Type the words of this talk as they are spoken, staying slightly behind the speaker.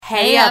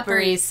Hey, Upper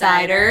East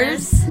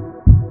Siders.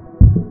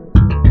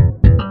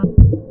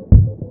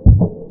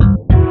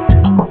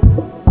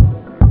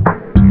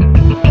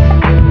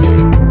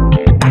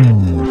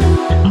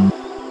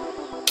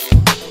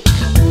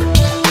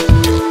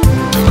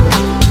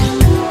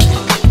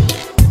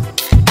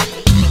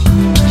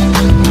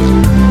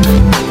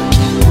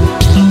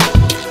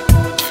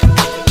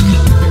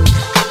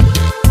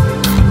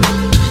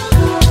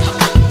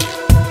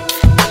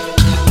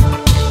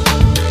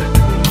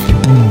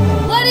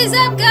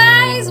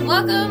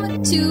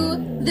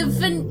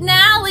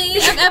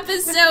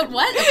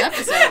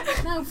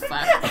 No,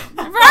 fuck.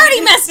 I've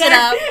already messed it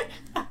up.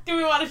 Do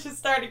we want to just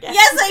start again?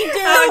 Yes,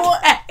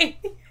 I do. Okay.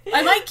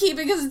 I might keep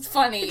it because it's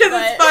funny. Because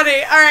it's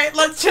funny. All right,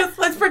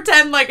 let's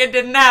pretend like it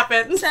didn't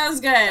happen. Sounds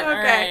good.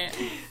 Okay.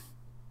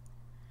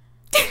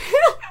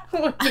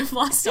 All right. I've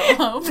lost all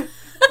hope.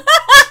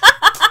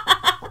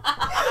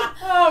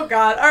 Oh,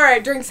 God. All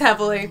right, drinks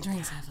heavily.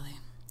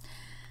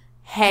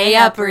 Hey,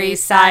 Upper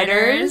East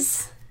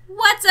Siders.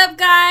 What's up,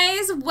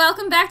 guys?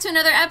 Welcome back to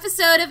another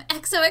episode of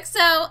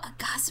XOXO, a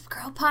Gossip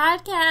Girl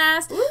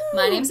podcast. Woo.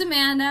 My name's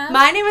Amanda.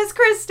 My name is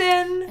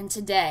Kristen. And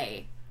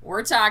today,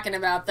 we're talking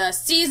about the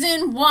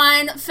Season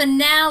 1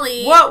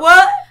 finale.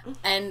 What?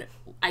 And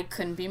I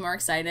couldn't be more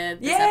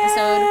excited. This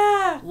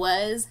episode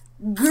was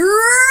great.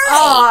 Girl,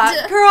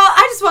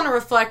 I just want to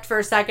reflect for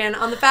a second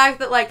on the fact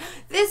that, like,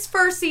 this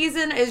first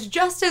season is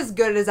just as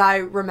good as I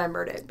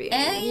remembered it being.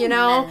 Amen. You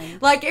know?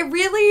 Like, it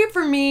really,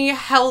 for me,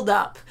 held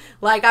up.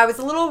 Like, I was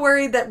a little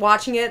worried that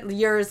watching it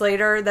years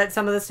later that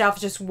some of the stuff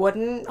just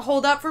wouldn't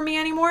hold up for me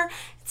anymore.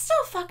 It's still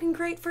a fucking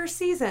great first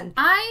season.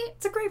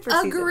 It's a great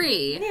first season.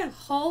 Agree. Yeah.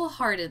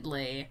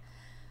 Wholeheartedly.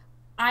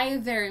 I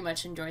very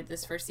much enjoyed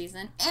this first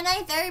season. And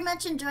I very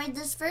much enjoyed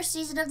this first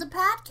season of the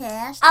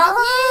podcast.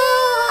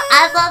 Oh, yeah.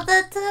 I loved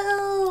it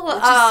too. Which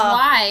is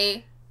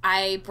why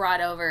I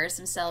brought over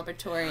some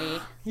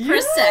celebratory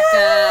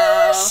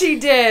Prosecco. She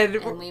did.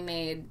 And we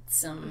made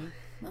some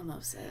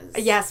mimosas.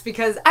 Yes,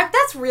 because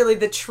that's really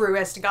the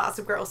truest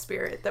Gossip Girl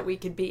spirit that we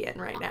could be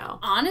in right now.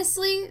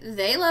 Honestly,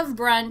 they love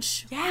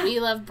brunch. Yeah. We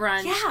love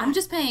brunch. Yeah. I'm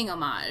just paying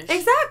homage.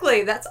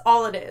 Exactly. That's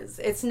all it is.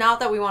 It's not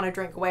that we want to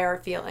drink away our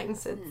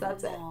feelings.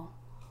 That's it.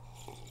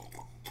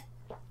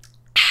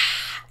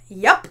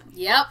 Yep.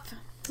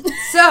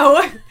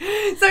 So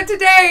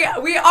today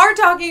we are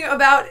talking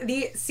about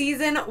the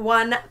season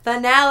 1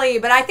 finale,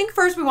 but I think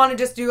first we want to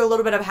just do a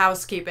little bit of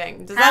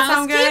housekeeping. Does that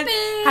sound good?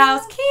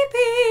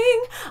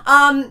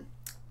 Housekeeping.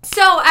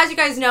 So, as you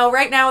guys know,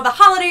 right now the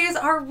holidays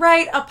are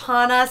right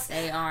upon us.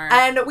 They are.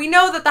 And we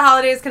know that the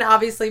holidays can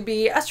obviously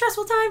be a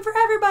stressful time for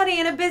everybody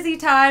and a busy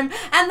time.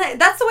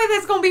 And that's the way that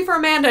it's going to be for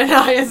Amanda and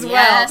I as well.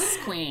 Yes,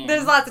 queen.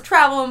 There's lots of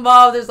travel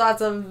involved. There's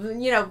lots of,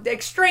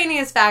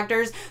 extraneous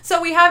factors. So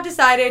we have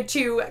decided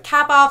to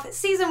cap off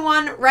season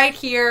 1 right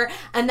here.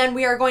 And then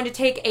we are going to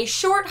take a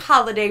short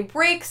holiday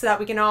break so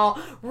that we can all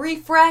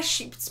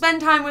refresh,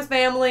 spend time with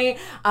family,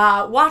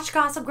 watch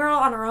Gossip Girl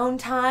on our own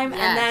time,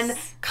 and then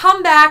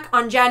come back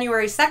on January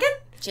 2nd.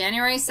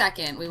 January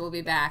 2nd, we will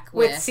be back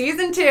with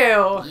season 2.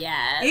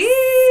 Yes.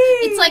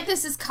 It's like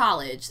this is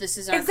college. This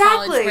is our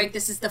college break.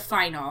 This is the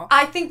final.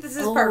 I think this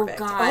is perfect.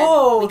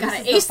 God. We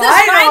gotta ace this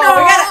final.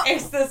 We gotta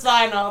ace this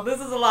final.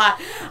 This is a lot.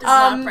 There's a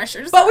lot of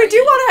pressure. But we do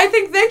want to, I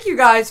think, thank you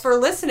guys for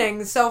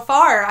listening so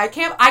far. I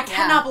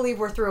cannot believe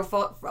we're through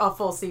a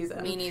full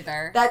season. Me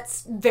neither.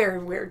 That's very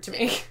weird to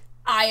me.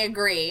 I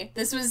agree.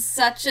 This was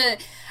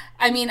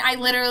I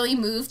literally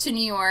moved to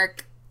New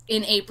York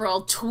in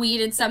April,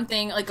 tweeted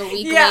something like a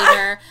week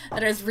later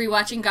that I was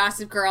rewatching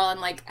Gossip Girl and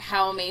like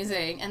how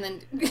amazing. And then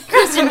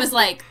Kristen was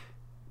like,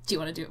 do you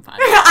want to do a podcast?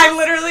 I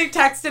literally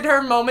texted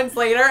her moments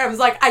later and was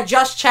like, I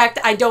just checked.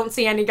 I don't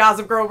see any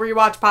Gossip Girl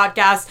rewatch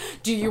podcasts.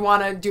 Do you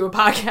want to do a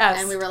podcast?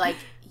 And we were like,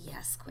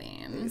 yes,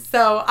 queen.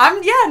 So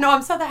I'm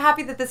so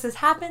happy that this has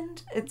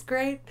happened. It's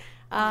great.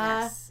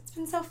 It's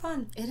been so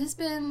fun. It has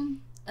been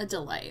a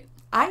delight.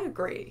 I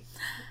agree.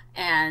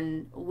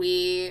 And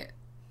we're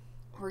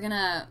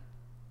gonna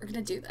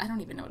do... I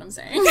don't even know what I'm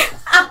saying.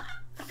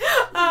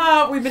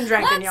 We've been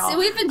drinking, y'all.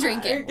 We've been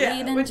drinking.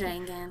 We've been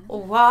drinking.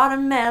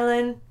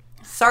 Watermelon.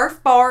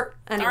 Surfboard.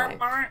 Anyway.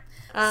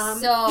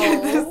 So...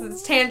 This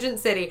is Tangent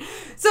City.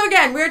 So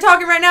again, we're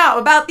talking right now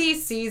about the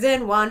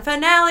season 1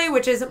 finale,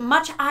 which is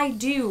Much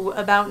Ado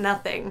About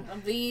Nothing.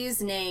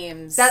 These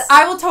names. That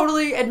I will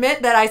totally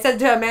admit that I said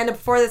to Amanda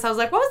before this, I was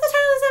like, what was the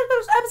title of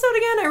this episode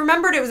again? I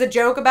remembered it was a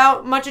joke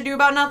about Much Ado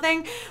About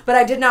Nothing, but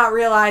I did not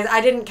realize,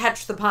 I didn't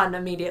catch the pun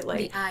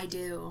immediately. The I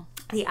do.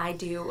 The I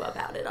do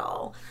about it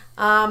all.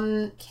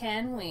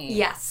 Can we?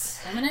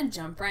 Yes. I'm gonna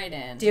jump right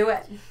in. Do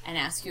it. And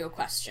ask you a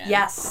question.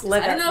 Yes,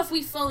 I don't know if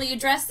we fully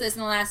addressed this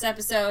in the last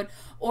episode,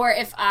 or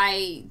if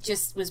I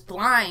just was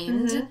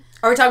blind. Mm-hmm.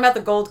 Are we talking about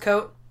the gold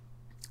coat?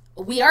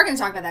 We are going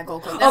to talk about that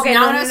gold coat. That's okay,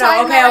 no.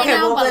 Okay,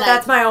 well,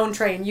 that's my own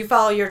train. You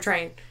follow your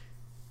train.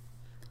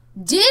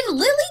 did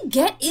Lily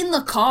get in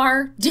the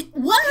car?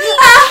 What?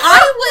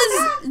 I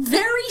was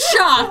very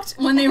shocked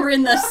when they were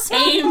in the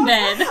same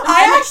bed.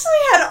 I actually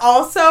had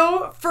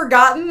also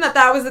forgotten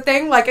that was a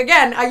thing. Like,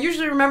 again, I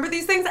usually remember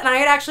these things, and I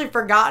had actually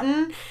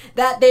forgotten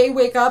that they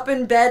wake up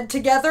in bed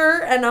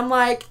together, and I'm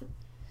like,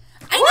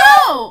 I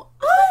know!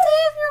 Oh,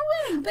 day of your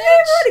wedding,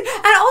 bitch.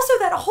 And also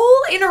that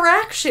whole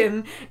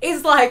interaction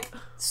is like...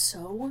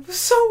 So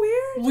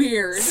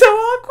weird. So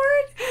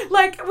awkward.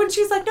 Like, when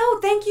she's like,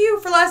 no, thank you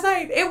for last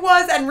night. It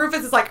was. And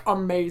Rufus is like,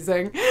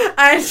 amazing.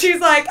 And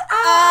she's like,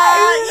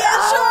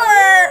 yeah,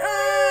 sure.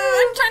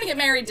 I'm trying to get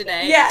married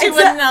today. Yeah, to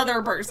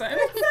another person.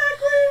 Exactly.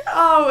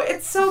 Oh,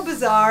 it's so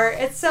bizarre.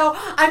 It's so,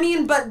 I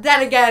mean, but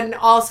then again,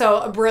 also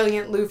a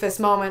brilliant Lufus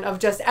moment of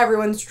just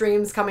everyone's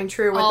dreams coming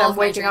true with them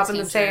waking up in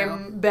the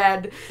same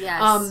bed.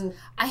 Yes.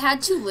 I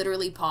had to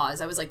literally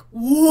pause. I was like,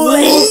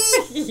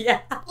 what?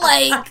 Yeah.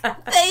 Like,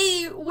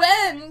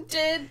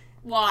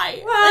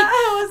 why?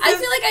 Well, I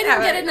feel like I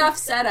didn't get enough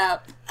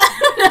setup.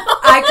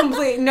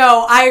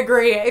 I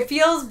agree. It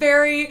feels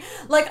very,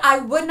 like, I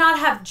would not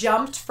have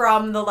jumped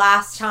from the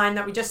last time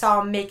that we just saw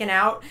them making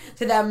out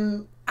to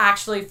them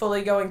actually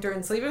fully going through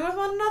and sleeping with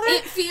one another.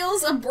 It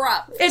feels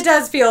abrupt. It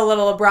does feel a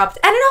little abrupt.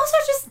 And it also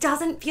just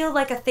doesn't feel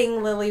like a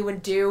thing Lily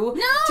would do.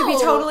 No. To be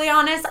totally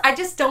honest. I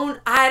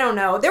don't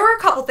know. There were a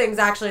couple things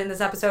actually in this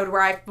episode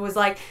where I was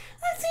like,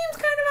 that seems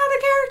kind of out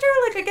of character.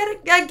 Like,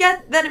 I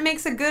get that it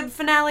makes a good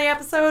finale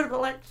episode, but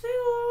like, seems a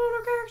little out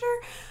of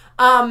character.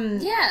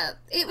 Yeah,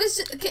 it was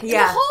just, the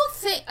whole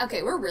thing.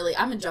 Okay,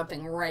 I'm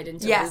jumping right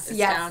into Yes.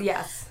 The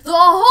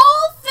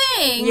whole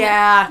thing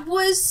Yeah.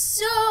 was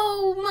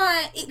so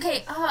much,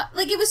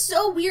 like, it was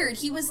so weird.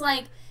 He was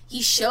like,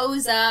 he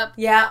shows up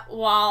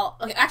while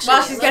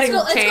she's getting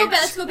changed.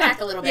 Let's go back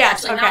a little bit.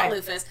 Yes, actually, okay. not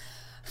Lufus.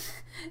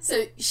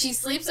 So she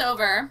sleeps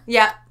over.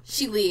 Yep.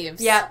 She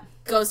leaves. Yep.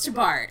 Goes to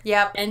Bart.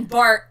 Yep. And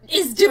Bart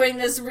is doing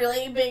this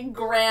really big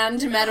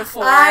grand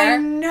metaphor. I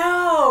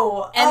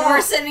know. And we're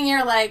sitting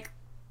here like,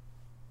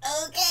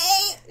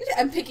 okay.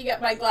 I'm picking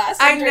up my glass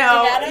and I drinking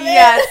know. out of it.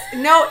 Yes.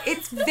 No,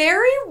 it's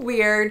very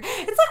weird. It's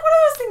like one of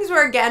those things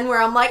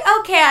where I'm like,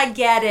 okay, I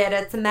get it.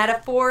 It's a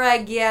metaphor. I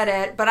get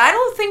it. But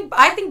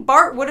I think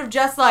Bart would have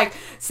just like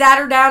sat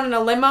her down in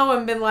a limo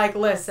and been like,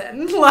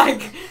 listen,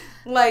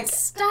 like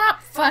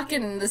stop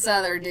fucking this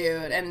other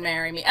dude and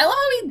marry me. I love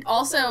how he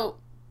also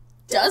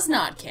does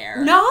not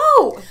care.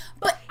 No.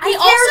 But he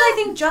cares, I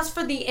think, just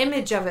for the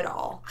image of it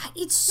all.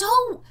 It's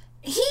so...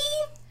 He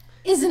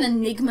is an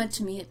enigma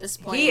to me at this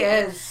point. He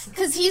is.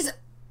 Because he's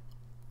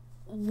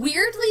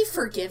weirdly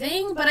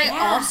forgiving, but I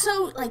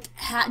also, like,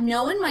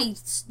 know in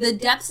the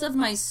depths of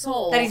my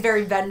soul... That he's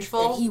very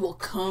vengeful. That he will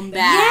come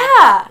back.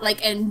 Yeah.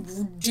 Like,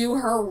 and do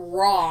her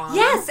wrong.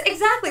 Yes,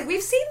 exactly.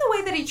 We've seen the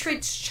way that he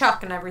treats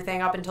Chuck and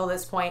everything up until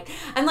this point.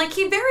 And, like,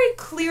 he very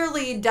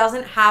clearly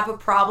doesn't have a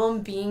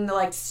problem being the,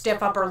 like,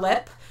 stiff upper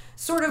lip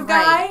sort of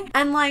guy. Right.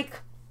 And, like,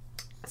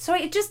 so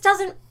it just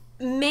doesn't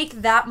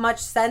make that much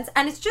sense.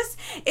 And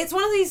it's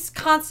one of these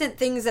constant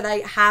things that I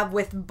have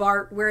with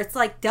Bart where it's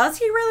like, does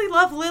he really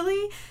love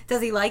Lily?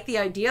 Does he like the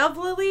idea of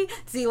Lily?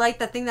 Does he like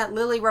the thing that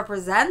Lily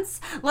represents?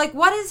 Like,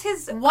 what is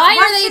his... Why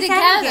are they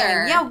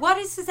together? Yeah, what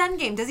is his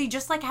endgame? Does he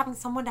just like having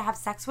someone to have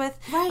sex with?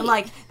 Right. And,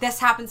 like, this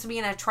happens to be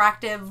an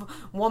attractive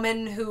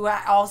woman who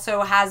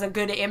also has a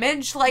good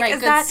image. Like, right, is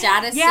good that...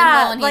 status symbol,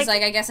 and he's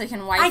like, I guess I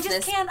can wipe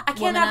this I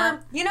can't ever...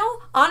 up. You know,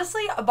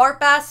 honestly, a Bart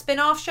Bass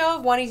spin-off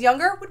show when he's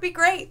younger would be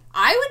great.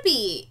 I would be...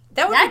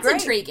 That's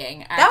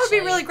intriguing, actually. That would be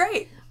really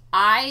great.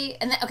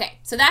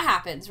 So that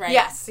happens, right?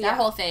 Yes. That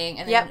whole thing,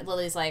 and then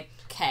Lily's like,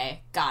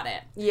 okay, got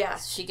it.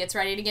 Yes. She gets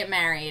ready to get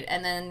married,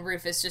 and then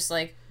Rufus just,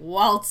 like,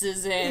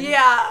 waltzes in.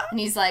 Yeah.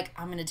 And he's like,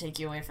 I'm gonna take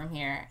you away from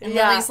here. And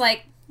Lily's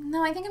like,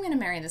 no, I think I'm gonna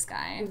marry this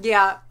guy.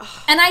 Yeah.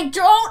 And I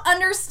don't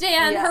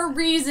understand her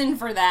reason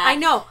for that. I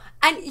know.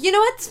 And you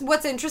know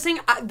what's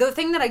interesting? The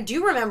thing that I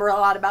do remember a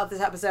lot about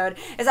this episode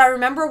is I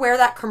remember where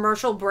that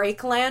commercial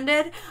break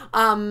landed,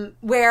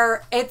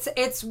 where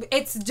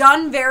it's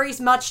done very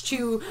much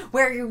to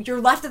where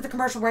you're left at the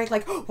commercial break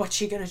like, oh, what's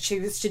she gonna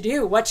choose to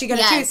do? What's she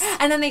gonna choose?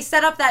 And then they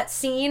set up that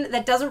scene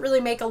that doesn't really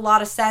make a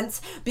lot of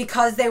sense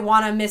because they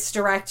want to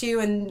misdirect you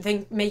and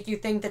make you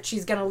think that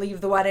she's gonna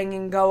leave the wedding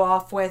and go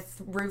off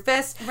with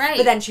Rufus. Right.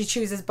 But then she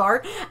chooses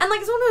Bart. And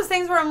like, it's one of those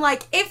things where I'm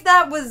like, if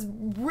that was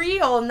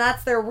real and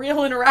that's their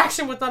real interaction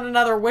with one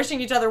another,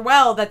 wishing each other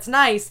well, that's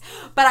nice,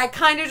 but I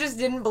kind of just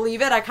didn't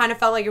believe it. I kind of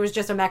felt like it was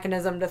just a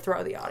mechanism to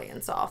throw the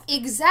audience off.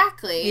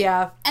 Exactly.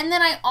 Yeah. And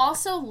then I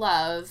also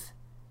love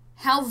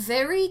how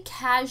very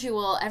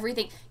casual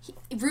everything...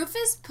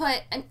 Rufus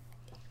put...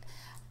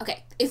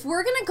 Okay, if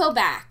we're gonna go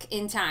back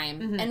in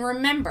time and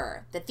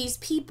remember that these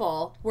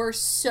people were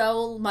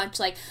so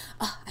much like,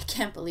 oh, I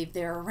can't believe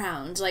they're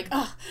around. Like,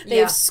 oh,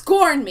 they've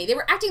scorned me. They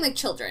were acting like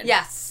children.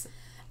 Yes.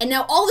 And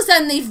now all of a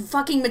sudden they've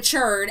fucking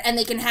matured and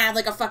they can have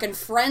like a fucking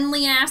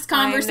friendly ass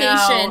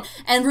conversation.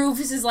 And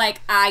Rufus is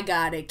like, I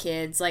got it,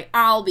 kids. Like,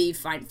 I'll be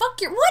fine. What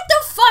the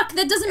fuck?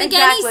 That doesn't make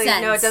any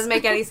sense. No, it doesn't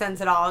make any sense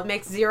at all. It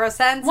makes zero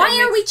sense.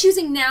 Why are we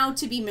choosing now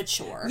to be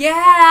mature?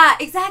 Yeah,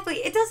 exactly.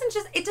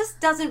 It just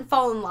doesn't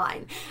fall in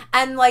line.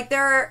 And like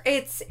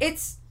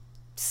it's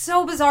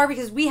so bizarre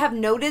because we have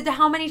noted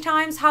how many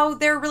times how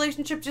their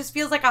relationship just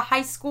feels like a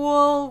high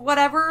school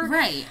whatever.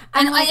 Right.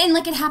 And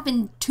like it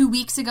happened 2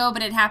 weeks ago,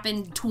 but it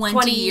happened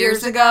 20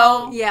 years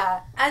ago. Yeah.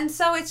 And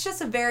so it's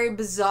just a very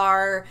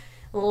bizarre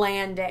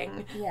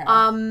landing.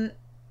 Yeah.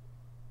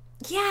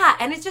 Yeah,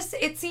 and it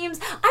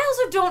seems, I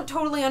also don't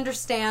totally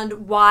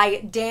understand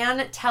why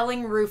Dan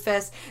telling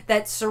Rufus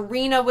that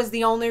Serena was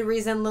the only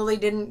reason Lily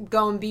didn't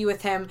go and be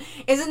with him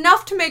is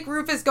enough to make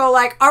Rufus go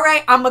like, all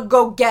right, I'm gonna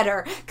go get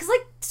her. Because,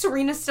 like,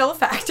 Serena's still a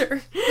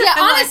factor. Yeah,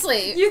 and,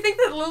 honestly. Like, you think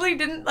that Lily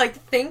didn't, like,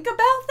 think about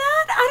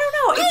that? I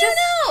don't know. I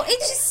don't know.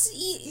 It's just...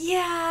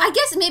 Yeah. I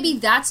guess maybe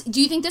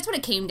do you think that's what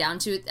it came down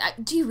to? I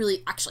should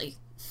really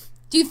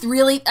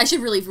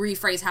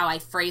rephrase how I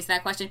phrased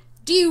that question.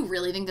 Do you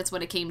really think that's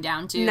what it came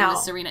down to? No. With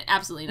Serena?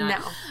 Absolutely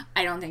not. No.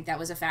 I don't think that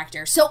was a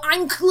factor. So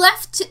I'm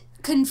left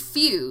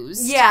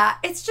confused. Yeah,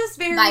 it's just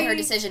very... by her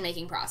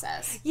decision-making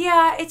process.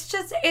 Yeah, it's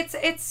just,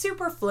 it's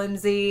super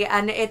flimsy,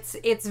 and it's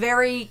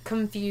very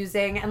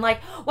confusing, and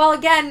like, well,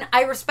 again,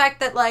 I respect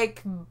that,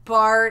 like,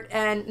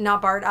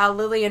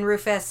 Lily and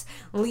Rufus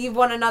leave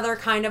one another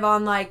kind of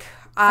on, like,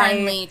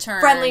 Friendly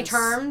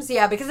terms,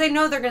 yeah, because they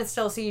know they're gonna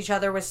still see each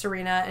other with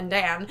Serena and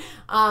Dan,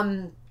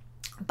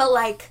 but,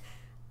 like...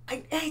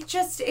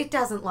 It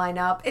doesn't line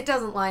up. It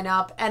doesn't line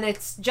up. And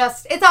it's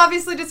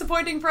obviously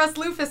disappointing for us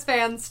Lufus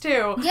fans,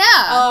 too.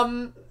 Yeah.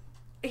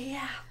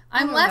 Yeah.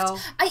 I'm left. Know.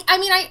 I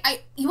mean,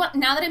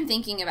 now that I'm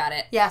thinking about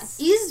it. Yes.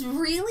 Is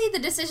really the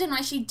decision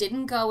why she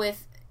didn't go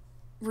with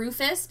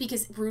Rufus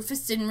because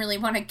Rufus didn't really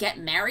want to get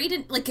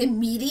married, like,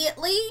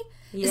 immediately?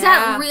 Yeah. Is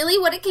that really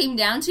what it came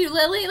down to,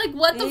 Lily? Like,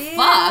 what the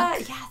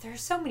fuck? Yeah,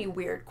 there's so many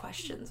weird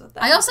questions with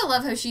that. I also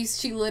love how she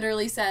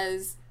literally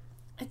says...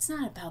 It's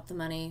not about the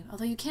money,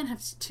 although you can't have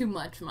too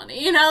much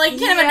money. You know, like, you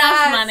can't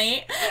have enough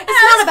money.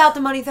 It's not about the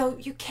money, though.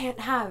 You can't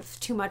have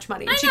too much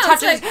money.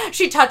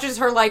 She touches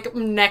her, like,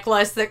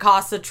 necklace that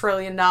costs $1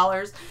 trillion.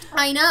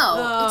 I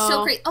know. It's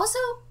so great. Also,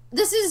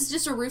 this is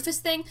just a Rufus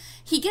thing.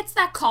 He gets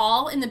that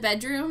call in the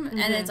bedroom,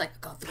 and it's like,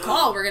 got the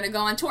call, we're gonna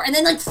go on tour. And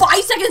then, like,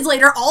 5 seconds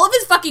later, all of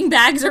his fucking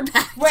bags are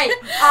packed. Wait,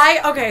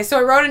 so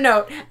I wrote a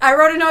note. I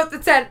wrote a note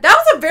that said, that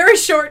was a very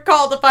short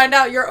call to find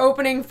out you're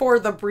opening for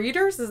The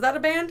Breeders. Is that a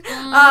band?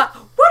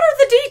 What are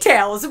the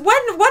details?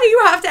 What do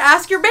you have to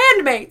ask your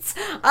bandmates?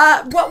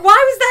 Why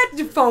was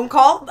that phone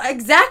call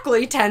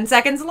exactly 10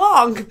 seconds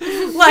long?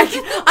 Like,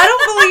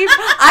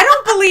 I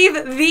don't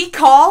believe the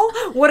call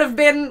would have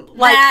been,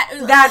 like,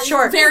 that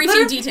short. Very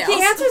few details.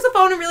 He answers the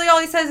phone and really all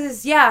he says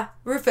is, yeah,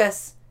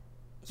 Rufus.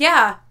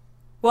 Yeah.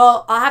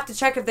 Well, I'll have to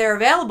check if they're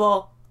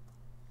available.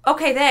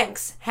 Okay,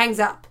 thanks. Hangs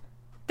up.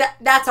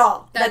 That's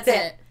all. That's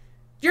it.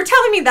 You're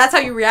telling me that's how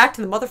you react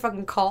to the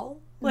motherfucking call?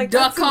 Like,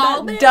 duck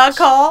call, duck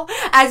call,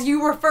 as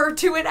you refer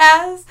to it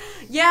as.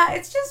 Yeah,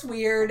 it's just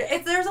weird.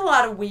 There's a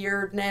lot of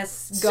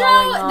weirdness going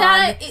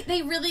on.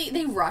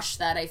 They rushed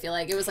that, I feel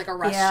like. It was like a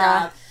rush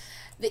job.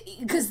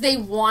 Because they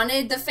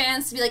wanted the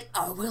fans to be like,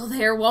 oh, will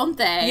they or won't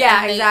they?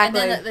 Yeah,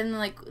 exactly. And then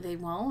like, they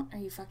won't? Are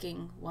you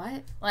fucking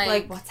what?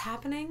 Like, what's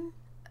happening?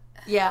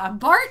 Yeah.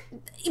 Bart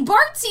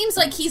seems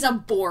like he's a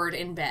board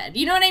in bed.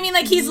 You know what I mean?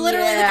 Like, he's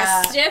literally like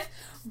a stiff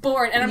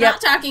board. And I'm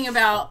not talking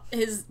about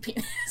his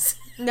penis.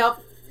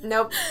 Nope.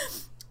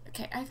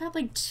 Okay, I've had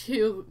like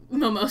 2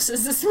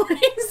 mimosas this morning,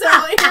 so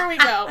here we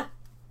go.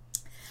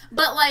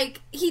 But,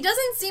 like, he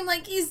doesn't seem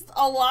like he's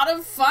a lot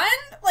of fun.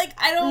 Like,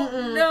 I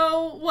don't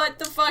know what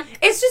the fuck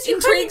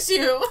intrigues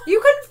you.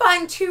 You couldn't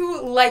find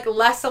 2, like,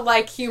 less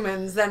alike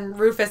humans than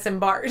Rufus and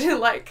Bart.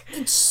 Like,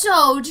 it's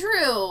so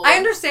true. I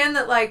understand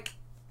that, like,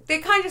 they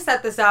kind of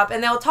set this up,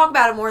 and they'll talk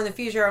about it more in the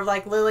future of,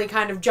 like, Lily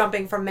kind of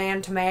jumping from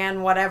man to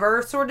man,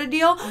 whatever sort of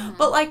deal.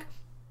 But, like,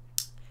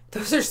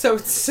 those are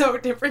so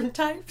different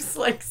types.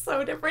 Like,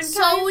 so different types.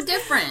 So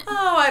different.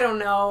 Oh, I don't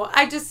know.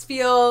 I just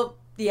feel...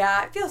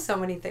 Yeah, I feel so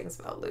many things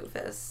about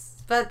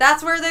Lufus. But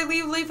that's where they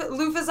leave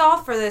Lufus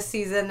off for this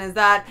season, is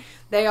that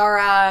they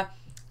are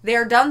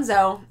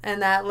donezo,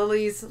 and that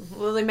Lily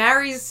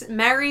marries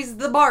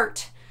the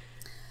Bart.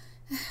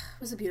 It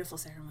was a beautiful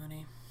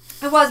ceremony.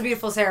 It was a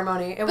beautiful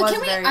ceremony. I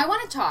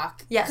want to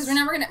talk. Yes.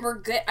 Because we're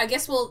good. I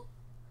guess we'll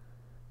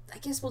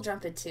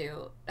jump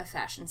into a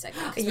fashion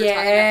segment.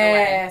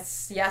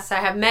 Yes, I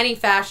have many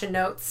fashion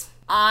notes.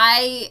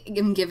 I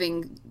am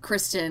giving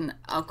Kristen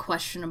a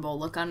questionable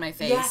look on my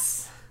face.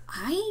 Yes.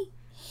 I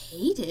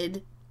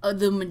hated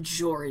the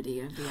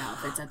majority of the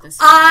outfits at this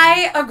time.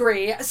 I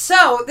agree.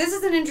 So, this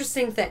is an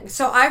interesting thing.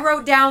 So, I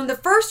wrote down the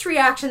first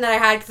reaction that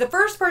I had, because the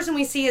first person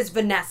we see is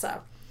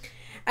Vanessa.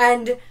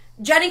 And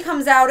Jenny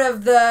comes out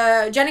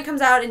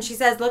and she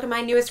says, look at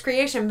my newest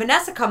creation.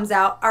 Vanessa comes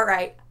out, all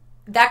right,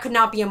 that could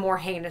not be a more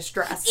heinous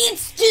dress.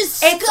 It's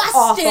disgusting. It's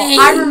awful.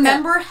 I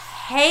remember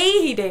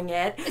hating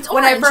it It's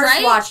when I orange, first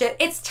right? watched it.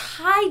 It's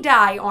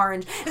tie-dye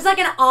orange. It's like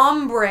an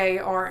ombre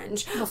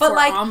orange. Before but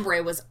like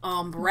ombre was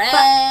ombre.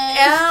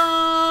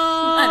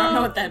 I don't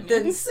know what that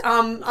means.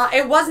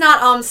 It was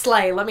not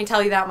slay, let me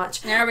tell you that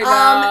much. There we go.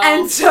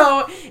 And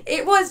so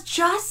it was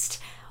just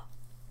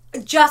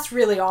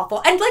really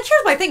awful. And like,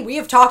 here's my thing: we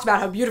have talked about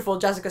how beautiful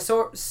Jessica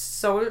Zor,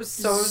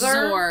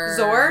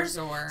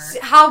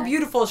 how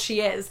beautiful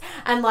she is,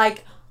 and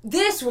like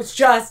this was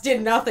just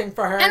did nothing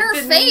for her. And her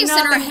Did face and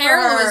her nothing for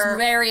hair her. was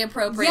very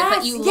appropriate. Yes,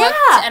 but you yeah. looked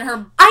at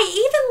her. I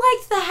even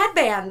liked the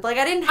headband. Like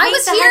I didn't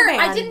hate the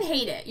headband. I didn't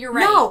hate it. You're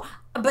right. No,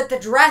 but the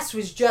dress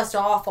was just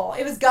awful.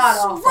 It was god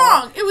awful.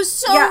 Wrong. It was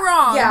so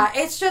wrong. Yeah,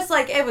 it's just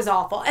like it was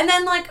awful. And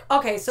then like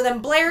okay, so then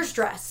Blair's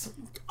dress.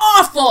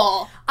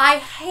 Awful. I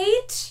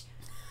hate.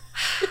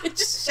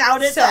 Just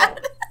shouted So that.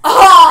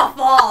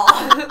 awful.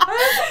 I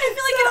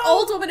feel like an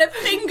old woman at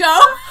bingo.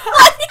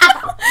 What the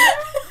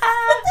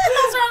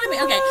hell's wrong with me?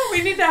 Okay.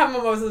 We need to have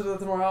mimosas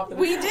with us more often.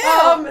 We do.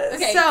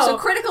 Okay, So so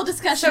critical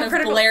discussion of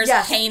Blair's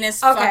yes.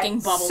 heinous Okay, fucking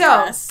bubble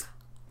so, dress.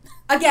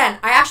 Again,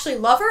 I actually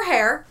love her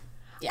hair.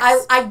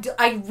 Yes.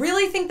 I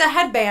really think the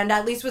headband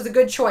at least was a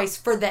good choice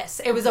for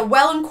this. It was a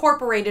well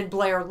incorporated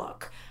Blair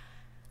look.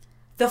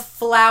 The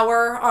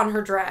flower on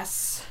her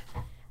dress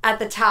at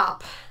the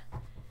top.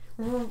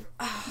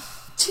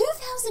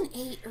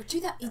 2008 or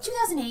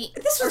 2008.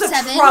 This was or a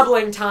 7,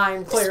 troubling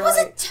time, clearly. This was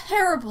a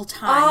terrible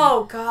time.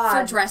 Oh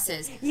God. For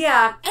dresses.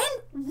 Yeah.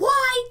 And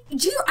why?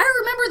 I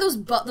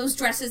remember those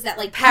dresses that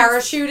like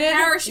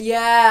Parachuted?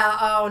 Yeah.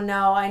 Oh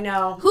no, I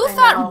know. Who I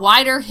thought know.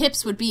 wider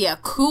hips would be a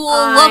cool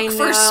I look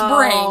for know,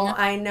 spring?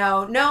 I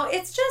know. No,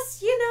 it's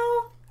just,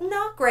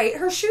 not great.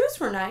 Her shoes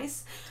were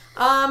nice.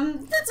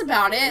 That's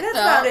about it. That's though.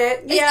 about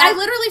it. Yeah. I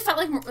literally felt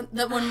like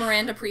that when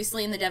Miranda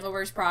Priestley in The Devil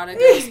Wears Prada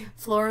goes,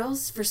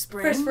 florals for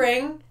spring. For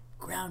spring.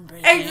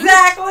 Groundbreaking.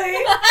 Exactly.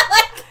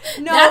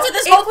 No, that's what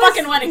this it whole was-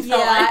 fucking wedding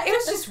felt like. It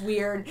was just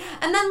weird.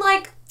 And then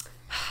like,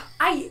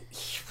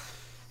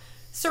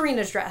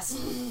 Serena's dress.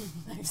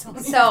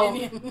 So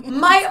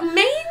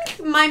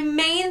my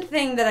main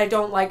thing that I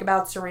don't like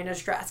about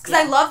Serena's dress, because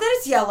I love that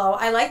it's yellow.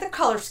 I like the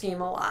color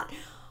scheme a lot.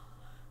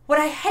 What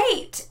I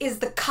hate is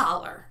the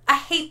collar. I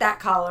hate that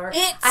collar.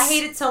 I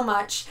hate it so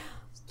much.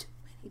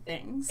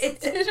 Things.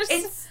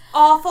 It's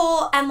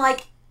awful. And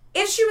like,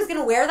 if she was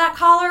gonna wear that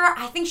collar,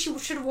 I think she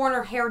should have worn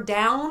her hair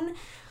down.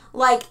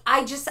 Like,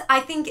 I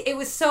think it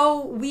was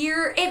so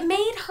weird. It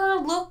made her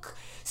look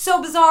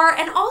so bizarre.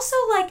 And also,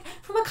 like,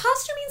 from a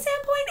costuming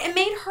standpoint, it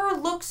made her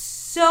look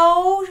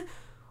so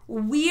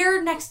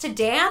weird next to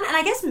Dan. And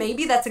I guess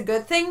maybe that's a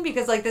good thing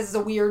because, like, this is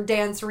a weird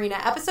Dan Serena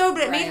episode.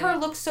 But it made her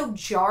look so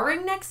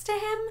jarring next to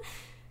him.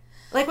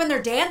 Like, when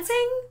they're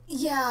dancing.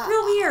 Yeah.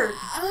 Real weird.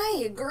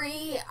 I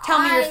agree. Tell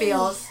me your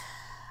feels.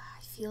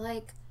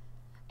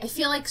 I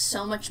feel like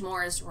so much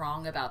more is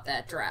wrong about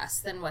that dress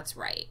than what's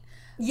right.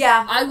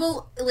 Yeah. I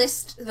will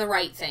list the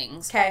right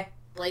things. Okay.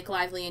 Blake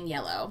Lively in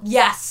yellow.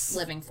 Yes.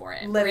 Living for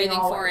it. Living Breathing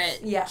for always.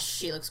 it. Yes.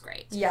 She looks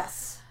great.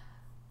 Yes.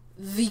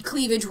 The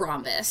cleavage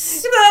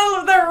rhombus.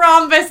 The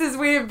rhombuses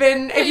we've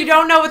been... If you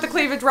don't know what the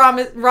cleavage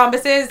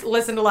rhombus is,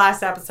 listen to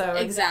last episode.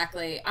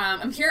 Exactly.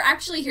 I'm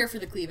actually here for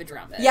the cleavage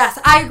rhombus. Yes,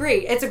 I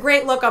agree. It's a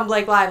great look on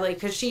Blake Lively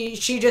because she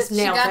just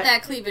nailed it. She got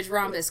that cleavage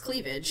rhombus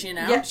cleavage, you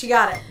know? Yep, she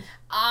got it.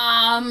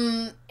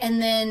 And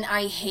then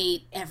I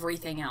hate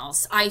everything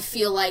else. I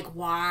feel like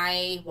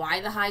why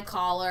the high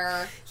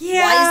collar?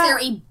 Yeah. Why is there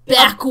a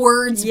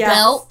backwards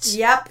belt?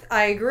 Yep,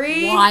 I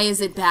agree. Why is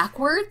it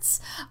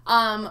backwards?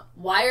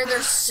 Why are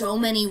there so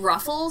many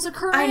ruffles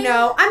occurring? I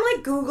know. I'm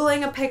like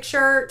Googling a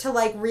picture to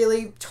like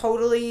really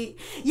totally...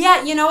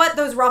 Yeah, you know what?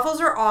 Those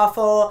ruffles are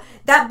awful.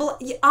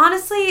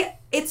 Honestly,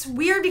 it's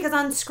weird because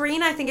on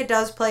screen I think it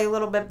does play a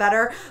little bit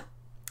better,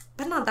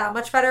 but not that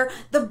much better.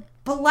 The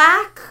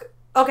black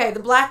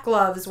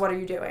gloves, what are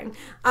you doing?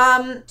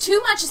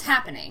 Too much is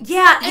happening.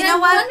 Yeah, and you know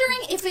I'm what?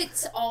 wondering if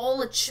it's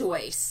all a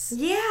choice.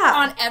 Yeah.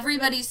 On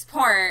everybody's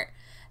part,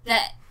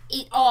 that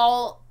it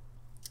all,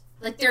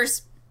 like,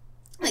 there's,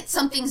 like,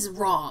 something's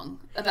wrong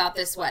about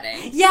this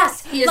wedding.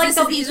 Yes. Because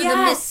like these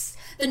are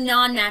the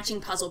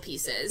non-matching puzzle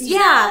pieces. You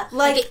Yeah, know?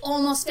 like they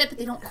almost fit, but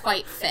they don't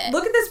quite fit.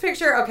 Look at this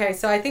picture. Okay,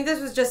 so I think this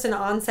was just an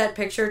on-set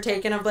picture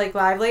taken of Blake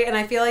Lively, and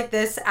I feel like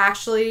this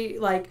actually,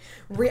 like,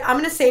 I'm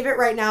going to save it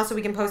right now so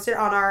we can post it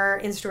on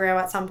our Instagram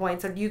at some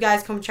point, so you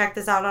guys come check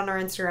this out on our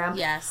Instagram.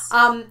 Yes.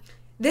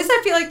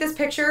 I feel like this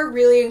picture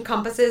really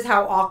encompasses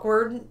how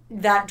awkward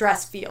that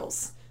dress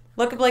feels.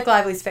 Look at Blake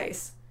Lively's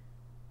face.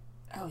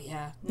 Oh,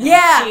 yeah. No,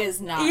 Yeah. She is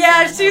not.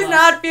 Yeah, she's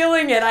not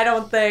feeling it, I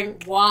don't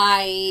think.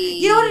 Why?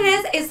 You know what it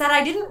is? Is that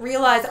I didn't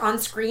realize on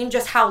screen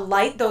just how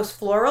light those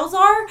florals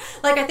are.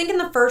 Like, I think in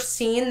the first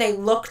scene, they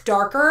look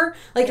darker.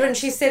 Like, when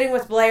she's sitting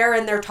with Blair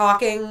and they're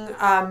talking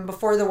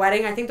before the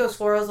wedding, I think those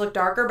florals look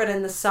darker. But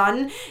in the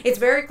sun, it's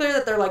very clear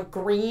that they're, like,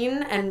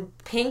 green and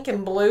pink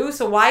and blue.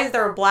 So why is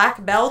there a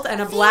black belt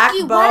and a black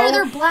bow? Why are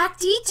there black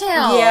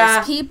details?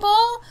 Yeah.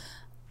 People?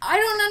 I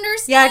don't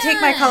understand. Yeah, I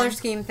take my color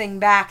scheme thing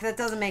back. That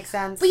doesn't make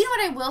sense. But you know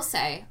what I will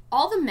say?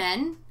 All the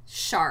men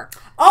sharp.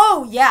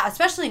 Oh, yeah,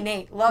 especially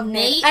Nate. Love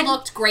Nate. Nate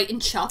looked great,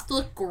 and Chuck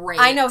looked great.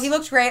 I know, he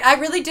looked great. I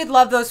really did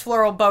love those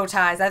floral bow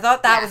ties. I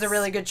thought that was a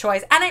really good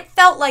choice. And it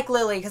felt like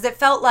Lily, because it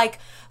felt like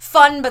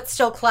fun but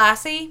still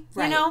classy,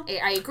 you know?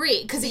 I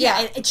agree. Because,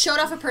 it showed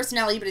off a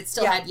personality, but it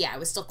still had, it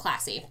was still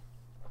classy.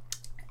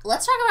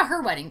 Let's talk about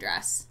her wedding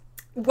dress.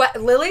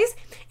 What, Lily's?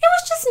 It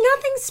was just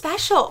nothing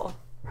special.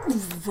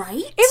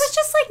 Right? It was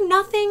just like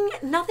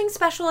nothing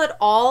special at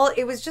all.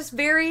 It was just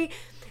very...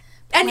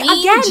 And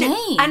Plain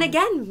Jane.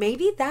 again,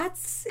 maybe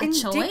that's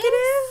indicative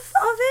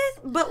of it,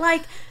 but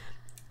like,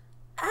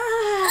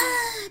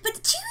 but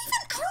do you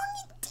even?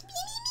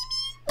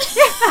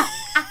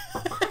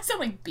 I sound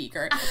like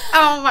Beaker.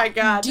 Oh my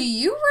god! Do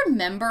you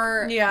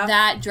remember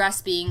that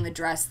dress being the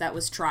dress that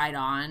was tried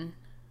on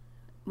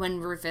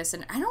when Rufus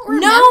and I don't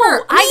remember.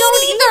 No, I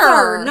don't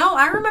either. No,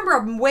 I remember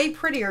a way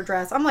prettier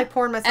dress. I'm like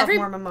pouring myself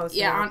more mimosa.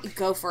 Yeah,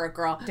 go for it,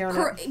 girl.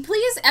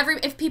 Please,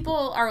 if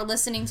people are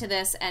listening to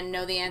this and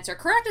know the answer,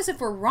 correct us if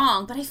we're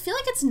wrong. But I feel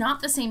like it's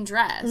not the same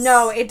dress.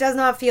 No, it does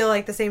not feel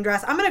like the same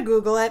dress. I'm gonna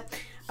Google it.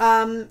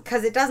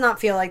 Because it does not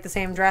feel like the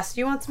same dress.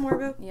 Do you want some more,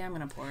 Boo? Yeah, I'm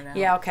going to pour it out.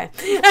 Yeah, okay.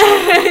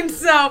 And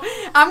so,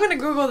 I'm going to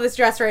Google this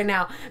dress right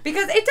now.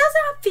 Because it does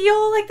not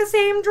feel like the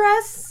same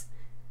dress.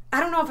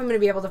 I don't know if I'm going to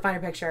be able to find a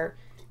picture.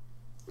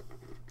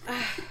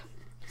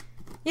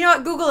 You know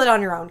what? Google it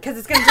on your own, because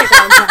it's going to take a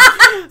long time.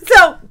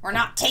 So, we're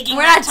not taking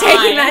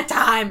that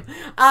time.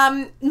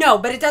 No,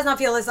 but it does not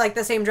feel as like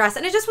the same dress,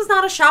 and it just was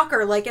not a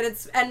shocker. Like,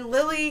 and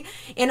Lily,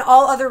 in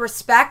all other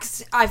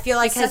respects, I feel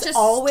like has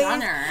always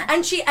stunner.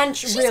 And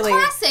she's really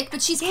classic,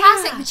 but she's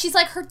classic, but she's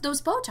like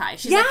those bow ties.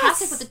 She's like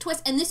classic with a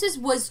twist, and this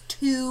was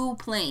too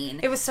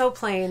plain. It was so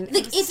plain.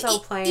 Like, it was so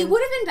plain. It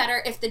would have been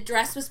better if the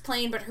dress was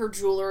plain, but her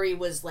jewelry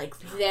was like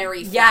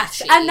very flashy.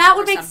 Yes, and that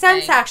would make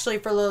sense actually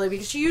for Lily,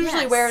 because she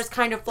usually wears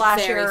kind of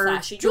flashy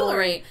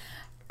jewelry.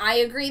 I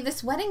agree.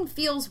 This wedding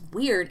feels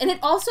weird. And it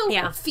also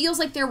feels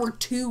like there were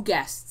two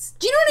guests.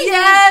 Do you know what I mean?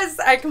 Yes,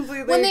 I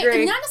completely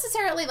agree. Not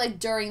necessarily like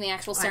during the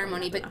actual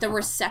ceremony, but the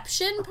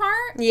reception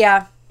part.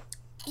 Yeah.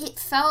 It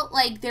felt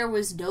like there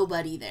was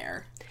nobody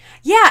there.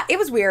 Yeah, it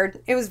was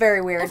weird. It was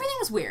very weird. Everything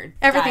was weird.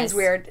 Everything's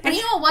weird. And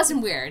you know what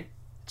wasn't weird?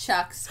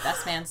 Chuck's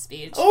best man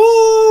speech.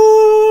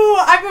 Ooh,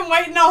 I've been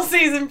waiting all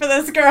season for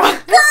this, girl.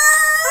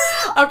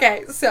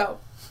 Okay, so...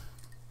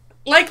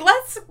 Like,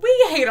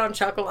 we hate on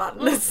Chuck a lot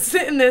in this,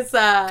 with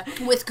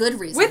good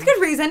reason. With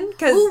good reason,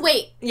 because... Ooh,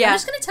 wait. Yeah. I'm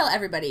just going to tell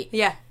everybody.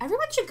 Yeah.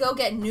 Everyone should go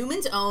get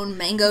Newman's Own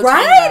Mango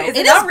Right? Tango.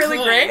 Isn't that really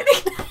great?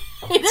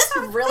 It is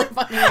really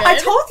fucking good. I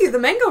told you, the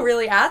mango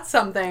really adds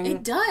something.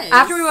 It does.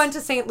 After we went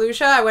to St.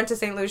 Lucia, I went to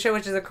St. Lucia,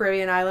 which is a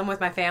Caribbean island, with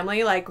my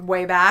family, like,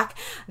 way back.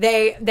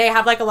 They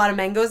have, like, a lot of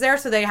mangoes there,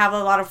 so they have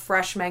a lot of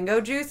fresh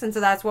mango juice, and so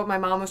that's what my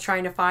mom was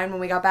trying to find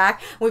when we got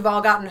back. We've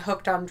all gotten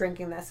hooked on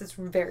drinking this. It's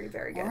very,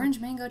 very good. Orange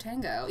Mango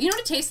Tango. You know what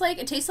it tastes like?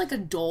 It tastes like a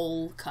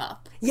Dole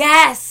cup.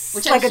 Yes!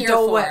 Which like I'm a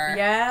Dole Whip.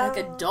 Yeah.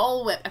 Like a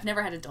Dole Whip. I've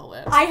never had a Dole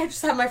Whip. I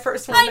just had my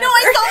first one. I know,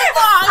 I saw it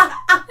wrong!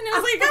 And I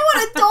was like, I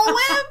want a Dole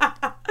Whip!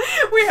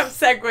 We have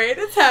segued.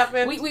 It's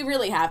happened. We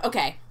really have.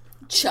 Okay.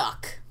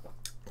 Chuck.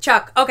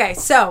 Okay,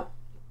 so,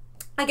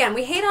 again,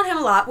 we hate on him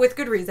a lot, with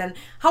good reason.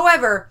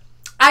 However,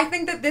 I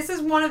think that this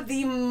is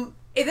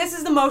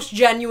the most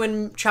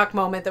genuine Chuck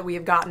moment that we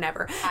have gotten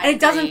ever. And it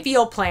doesn't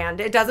feel planned.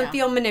 It doesn't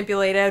feel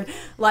manipulated.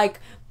 Like...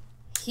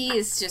 He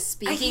is just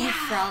speaking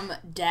from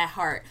the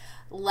heart.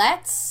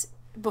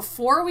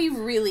 Before we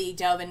really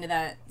delve into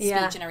that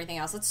speech and everything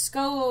else, let's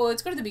go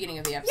to the beginning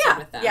of the episode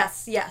with them.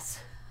 Yes.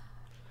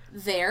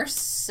 They're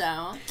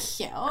so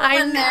cute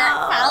when they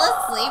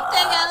fell asleep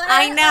together.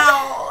 I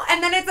know.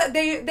 And then it's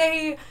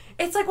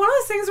like one of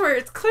those things where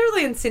it's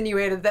clearly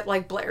insinuated that,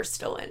 like, Blair's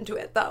still into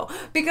it, though.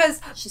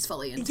 Because... She's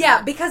fully into it.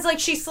 Yeah, because, like,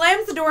 she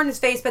slams the door in his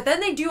face, but then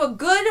they do a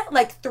good,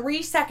 like,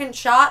 3-second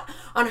shot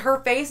on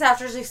her face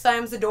after she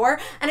slams the door.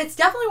 And it's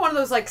definitely one of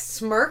those, like,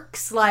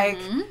 smirks, like,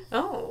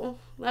 oh...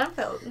 That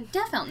felt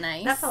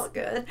nice. That felt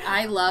good.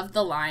 I loved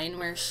the line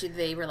where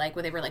they were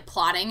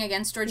plotting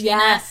against Georgina.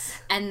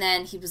 Yes. And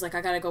then he was like, I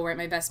gotta go write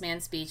my best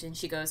man speech. And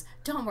she goes,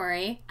 don't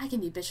worry, I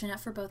can be bitch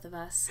enough for both of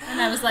us. And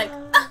I was like,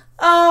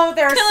 oh,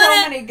 there are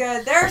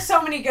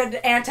so many good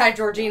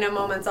anti-Georgina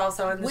moments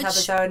also in this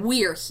episode.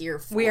 We are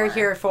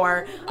here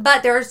for.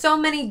 But there are so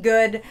many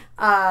good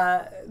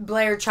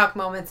Blair Chuck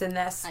moments in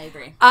this. I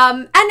agree.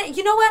 And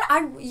you know what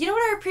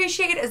I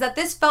appreciate is that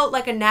this felt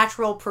like a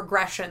natural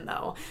progression,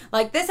 though.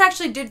 Like, this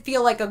actually did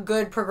feel like a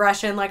good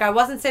progression. Like, I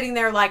wasn't sitting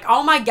there like,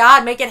 oh my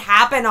god, make it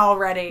happen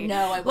already.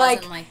 No, I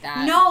wasn't like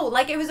that. No,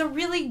 like, it was a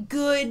really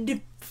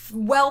good,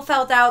 well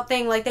felt out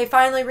thing. Like, they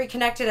finally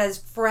reconnected as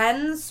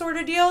friends sort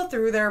of deal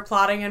through their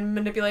plotting and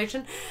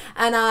manipulation.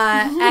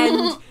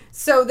 And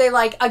so they,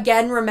 like,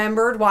 again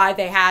remembered why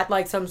they had,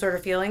 like, some sort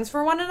of feelings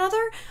for one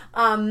another.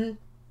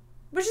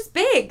 Which is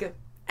big.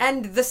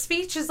 And the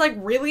speech is, like,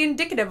 really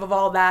indicative of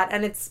all that.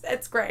 And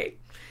it's great.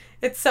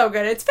 It's so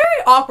good. It's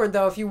very awkward,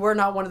 though, if you were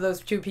not one of those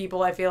two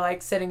people, I feel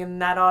like, sitting in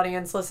that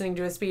audience listening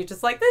to a speech.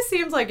 It's like, this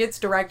seems like it's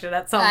directed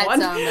at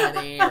someone. At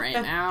somebody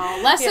right now.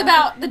 Less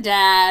about the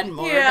dad,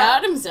 more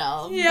about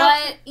himself. Yep.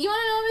 But you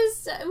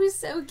want to know, it was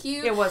so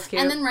cute. It was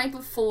cute. And then right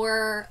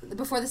before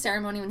the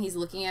ceremony, when he's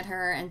looking at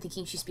her and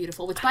thinking she's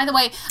beautiful, which, by the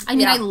way, I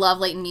mean, I love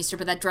Leighton Meester,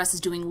 but that dress is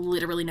doing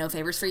literally no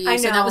favors for you. I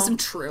know. So that was some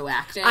true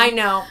acting. I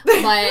know.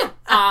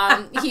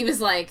 But he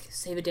was like,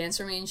 save a dance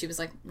for me, and she was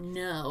like,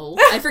 no.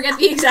 I forget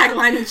the exact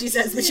line that she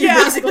says, but she's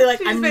basically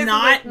like, I'm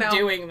not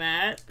doing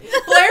that.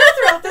 Blair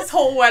throughout this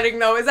whole wedding,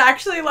 though, is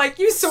actually like,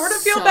 you sort of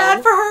feel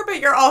bad for her, but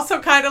you're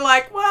also kind of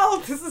like, well,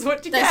 this is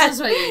what you get. This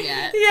is what you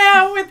get.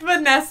 Yeah, with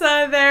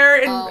Vanessa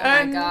there. Oh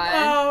my God.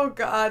 Oh,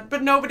 God.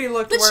 But nobody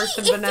looked worse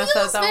than Vanessa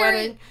at that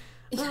wedding.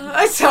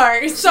 Sorry.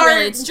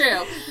 Really, it's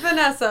true.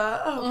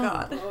 Vanessa. Oh,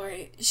 God.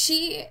 Boy.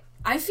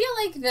 I feel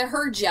like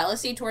her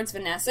jealousy towards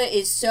Vanessa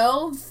is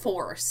so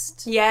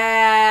forced.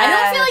 Yeah. I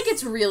don't feel like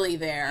it's really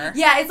there.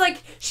 Yeah, it's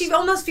like she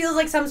almost feels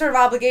like some sort of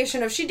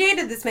obligation of she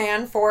dated this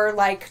man for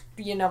like,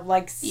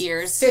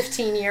 years.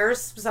 15 years,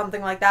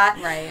 something like that.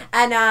 Right.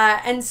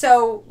 And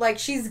so like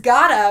she's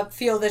gotta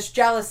feel this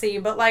jealousy,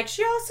 but like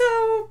she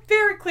also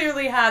very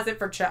clearly has it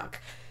for Chuck.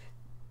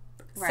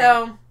 Right.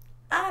 So,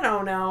 I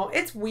don't know.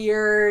 It's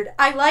weird.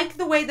 I like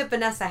the way that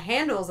Vanessa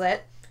handles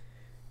it.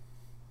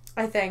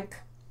 I think.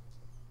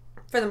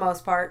 For the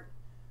most part.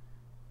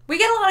 We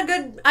get a lot of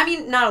good,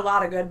 not a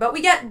lot of good, but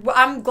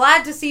I'm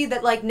glad to see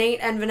that, like, Nate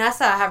and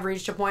Vanessa have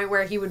reached a point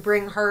where he would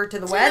bring her to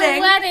the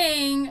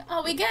wedding.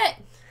 Oh,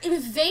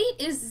 Veidt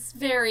is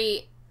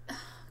very, oh,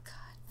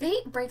 God.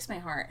 Veidt breaks my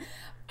heart.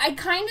 I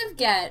kind of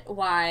get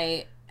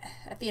why,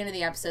 at the end of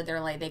the episode,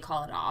 they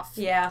call it off.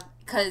 Yeah.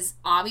 Because,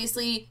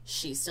 obviously,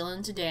 she's still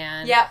into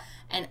Dan. Yep.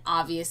 And,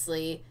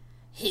 obviously,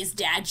 his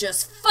dad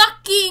just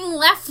fucking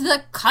left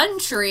the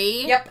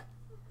country. Yep.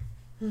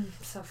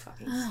 So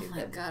fucking stupid. Oh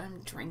my God,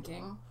 I'm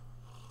drinking.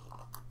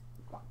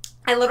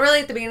 I literally,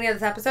 at the beginning of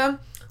this episode,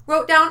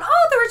 wrote down,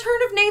 the return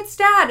of Nate's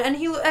dad, and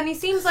he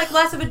seems like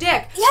less of a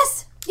dick.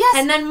 Yes!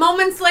 And then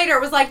moments later,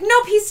 it was like,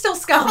 nope, he's still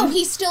scum. Oh,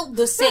 he's still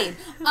the same.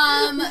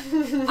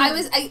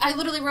 I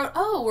literally wrote,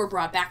 we're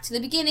brought back to the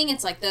beginning.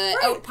 It's like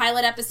the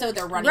pilot episode.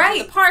 They're running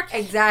through the park.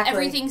 Exactly.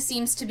 Everything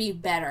seems to be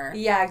better.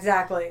 Yeah,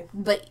 exactly.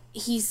 But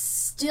he's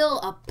still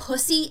a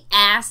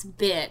pussy-ass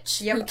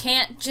bitch who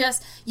can't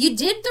just... You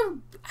did the...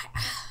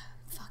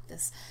 Fuck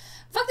this.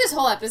 Fuck this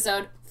whole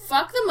episode.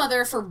 Fuck the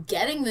mother for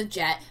getting the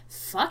jet.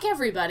 Fuck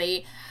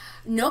everybody.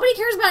 Nobody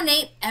cares about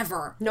Nate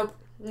ever. Nope,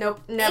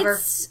 never.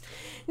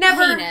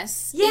 Never.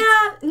 Heinous.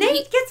 Yeah,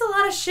 Nate gets a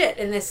lot of shit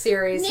in this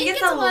series. He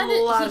gets a lot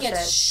of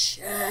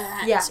shit.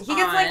 Yeah, he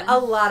gets like a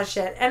lot of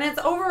shit. And it's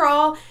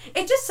overall,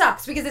 it just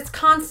sucks because it's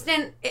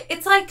constant.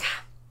 It's like...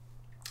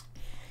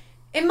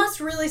 It must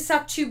really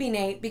suck to be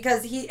Nate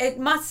because it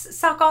must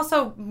suck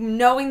also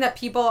knowing that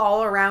people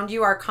all around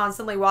you are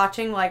constantly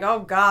watching like, oh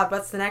God,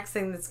 what's the next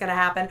thing that's going to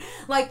happen?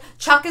 Like,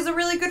 Chuck is a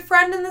really good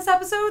friend in this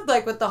episode,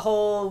 like with the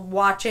whole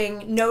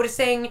watching,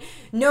 noticing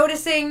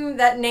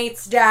that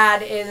Nate's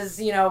dad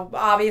is,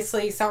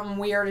 obviously something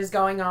weird is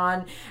going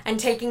on and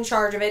taking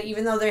charge of it,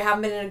 even though they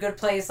haven't been in a good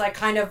place, like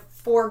kind of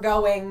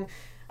foregoing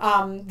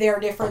their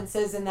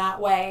differences in that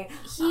way.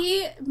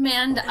 He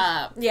manned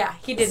up. Yeah,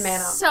 he did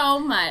man up. So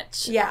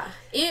much. Yeah.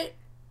 It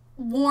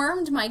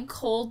warmed my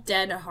cold,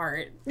 dead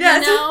heart. Yeah.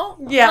 You know?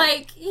 Yeah.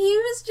 Like, he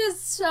was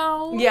just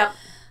so... Yep.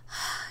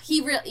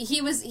 To be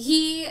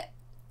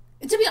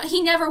honest,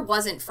 he never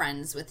wasn't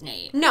friends with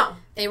Nate. No.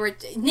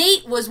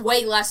 Nate was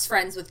way less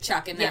friends with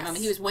Chuck in that Yes.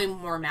 moment. He was way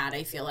more mad,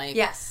 I feel like.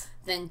 Yes.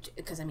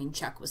 Because,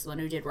 Chuck was the one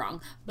who did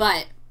wrong.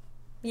 But...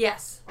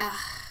 Yes.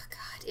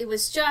 It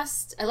was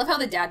just... I love how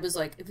the dad was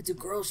like, if it's a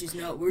girl, she's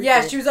not worth it.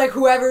 Yeah, she was like,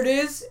 whoever she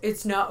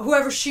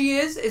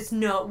is, it's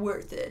not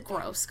worth it.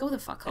 Gross. Go the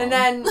fuck home. And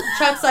then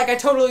Chuck's like, I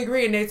totally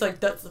agree. And Nate's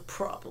like, that's the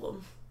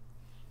problem.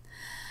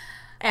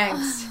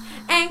 Angst.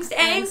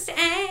 Angst.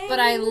 But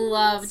I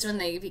loved when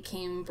they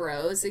became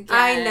bros again.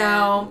 I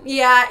know.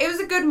 Yeah, it was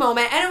a good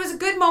moment. And it was a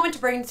good moment to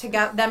bring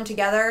them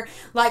together.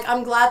 Like,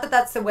 I'm glad that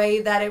that's the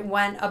way that it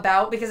went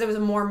about because it was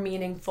a more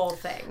meaningful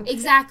thing.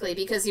 Exactly,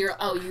 because you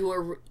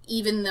were,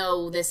 even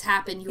though this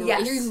happened, you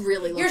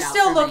really You're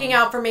still looking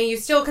out for me. You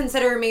still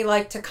consider me,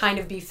 like, to kind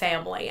of be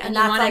family. And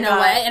that's like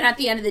and at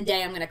the end of the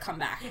day, I'm going to come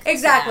back.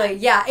 Exactly,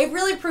 yeah. It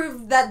really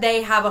proved that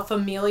they have a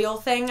familial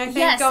thing, I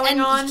think,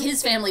 going on.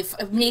 His family,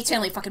 Nate's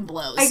family fucking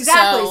blows. Exactly.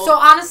 So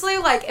honestly,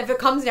 like, if it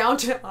comes down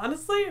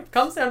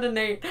to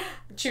Nate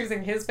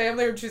choosing his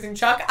family or choosing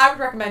Chuck, I would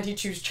recommend he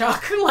choose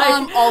Chuck.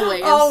 Like,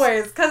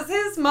 always, because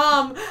his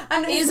mom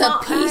is a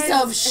piece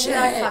of shit.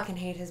 I fucking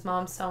hate his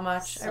mom so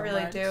much. I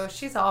really do.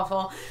 She's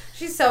awful.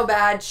 She's so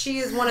bad. She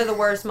is one of the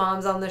worst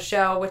moms on the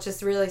show, which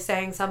is really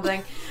saying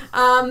something.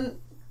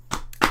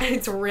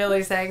 It's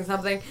really saying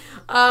something.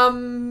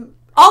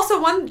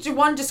 Also,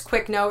 one just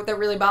quick note that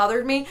really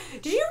bothered me.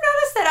 Did you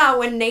notice that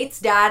when Nate's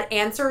dad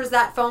answers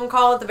that phone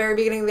call at the very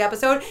beginning of the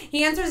episode,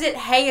 he answers it,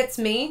 "Hey, it's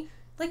me."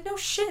 Like, no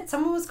shit,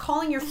 someone was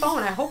calling your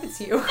phone. I hope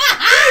it's you.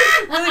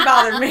 It really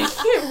bothered me.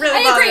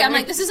 I agree. I'm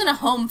like, this isn't a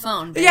home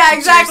phone. Bitch. Yeah,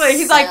 exactly.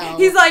 He's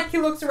like, he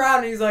looks around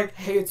and he's like,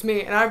 hey, it's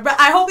me. And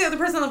I hope the other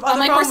person on the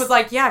phone was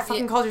like, yeah, I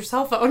fucking called your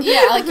cell phone.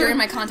 Yeah, like, you're in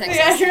my contact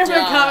list. You're in my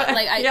contact.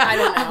 Like, I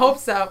don't know. I hope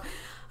so.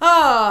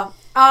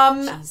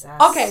 Jesus.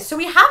 Okay, so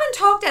we haven't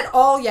talked at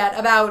all yet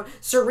about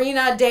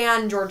Serena,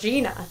 Dan,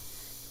 Georgina.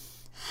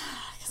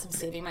 I guess I'm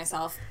saving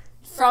myself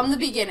from the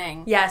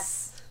beginning.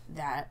 Yes.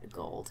 That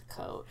gold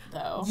coat,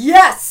 though.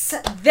 Yes!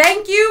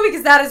 Thank you,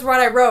 because that is what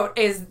I wrote,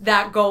 is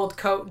that gold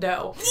coat,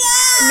 though.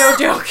 Yeah! No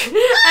joke.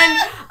 And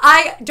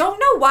I don't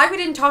know why we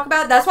didn't talk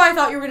about it. That's why I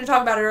thought you were going to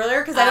talk about it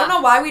earlier, because I don't know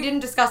why we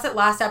didn't discuss it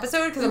last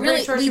episode, because I'm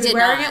pretty sure she was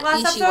wearing it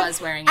last episode. She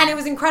was wearing it. And it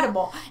was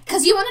incredible.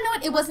 Because you want to know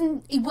what?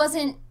 It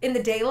wasn't... In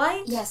the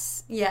daylight?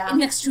 Yes. Yeah.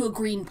 Next to a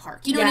green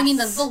park. You know what I mean?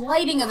 The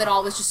lighting of it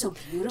all was just so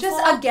beautiful.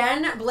 Just,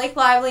 again, Blake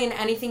Lively in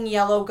anything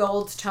yellow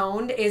gold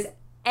toned is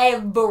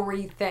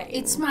everything.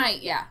 It's my,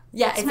 yeah,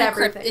 it's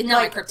everything. It's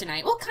not my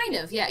kryptonite. Well, kind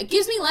of, yeah. It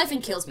gives me life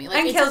and kills me.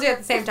 Like, and kills you at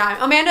the same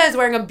time. Amanda is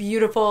wearing a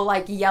beautiful,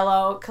 like,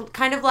 yellow,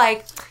 kind of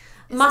like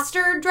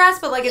mustard dress,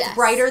 but, like, it's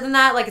brighter than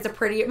that. Like, it's a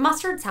pretty,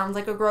 mustard sounds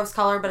like a gross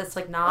color, but it's,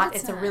 like, not.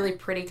 It's a really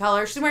pretty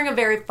color. She's wearing a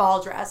very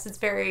fall dress.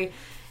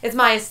 It's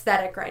my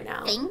aesthetic right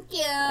now. Thank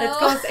you.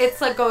 It's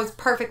goes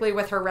perfectly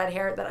with her red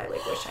hair that I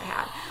like wish I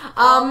had.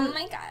 Oh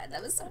my god,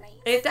 that was so nice.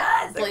 It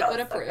does. Blake would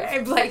approve. Okay.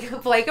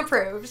 Blake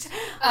approved. Can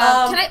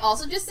I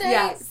also just say,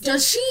 yes.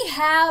 Does she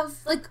have,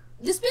 like,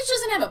 this bitch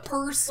doesn't have a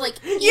purse, like,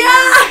 yeah!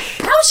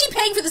 How is she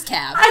paying for this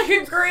cab? I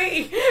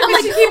agree. I'm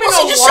like,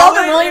 she just showed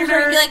up earlier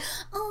and be like,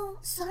 oh,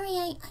 sorry,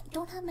 I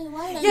don't have my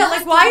wallet. Yeah,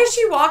 like, why is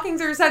she walking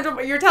through Central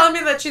Park? You're telling me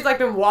that she's, like,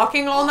 been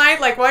walking all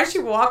night? Like, why is she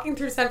walking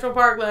through Central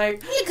Park,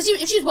 like... Yeah, because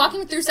if she's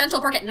walking through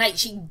Central Park at night,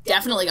 she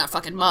definitely got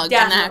fucking mugged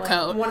in that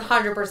coat.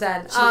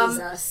 100%.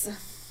 Jesus.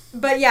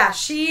 But yeah,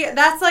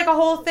 that's like a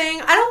whole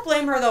thing. I don't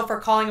blame her though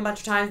for calling a bunch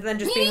of times and then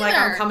just being like,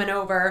 I'm coming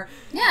over.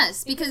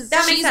 Yes, because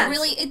that she's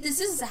really,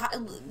 this is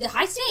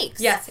high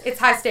stakes. Yes, it's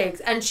high stakes.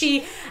 And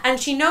she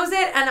knows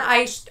it, and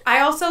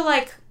I also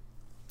like,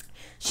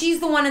 she's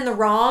the one in the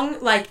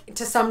wrong, like,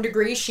 to some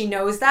degree, she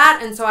knows that,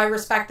 and so I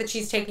respect that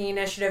she's taking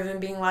initiative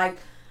and being like,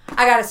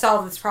 I gotta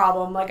solve this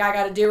problem. Like, I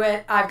gotta do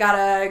it. I've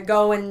gotta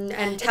go and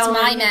tell him.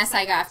 It's my mess.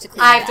 I have to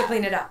clean it up. I have to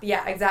clean it up.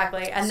 Yeah,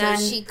 exactly. And then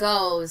she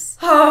goes.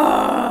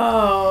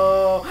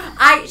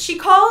 She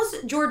calls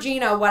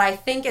Georgina what I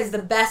think is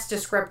the best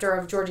descriptor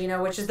of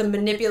Georgina, which is the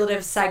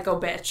manipulative psycho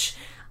bitch.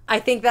 I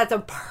think that's a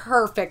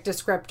perfect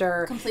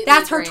descriptor. Completely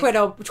That's agree. her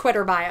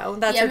Twitter bio.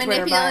 That's her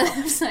Twitter bio.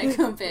 Manipulative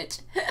psycho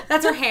bitch.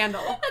 That's her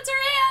handle. That's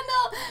her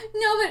handle.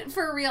 No, but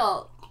for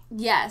real,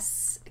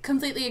 yes.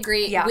 Completely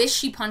agree. Yeah. Wish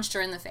she punched her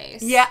in the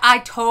face. Yeah,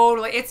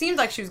 it seemed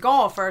like she was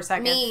going for a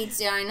second. Me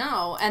too, I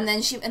know. And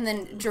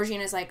then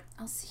Georgina's like,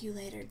 I'll see you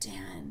later,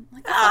 Dan.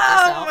 Like, fuck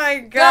oh yourself. my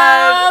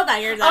god. Go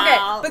fuck yourself.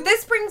 Okay, but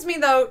this brings me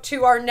though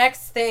to our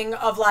next thing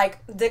of like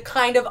the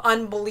kind of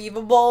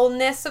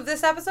unbelievableness of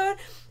this episode.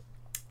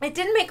 It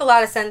didn't make a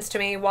lot of sense to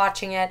me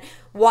watching it.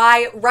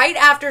 Why right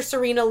after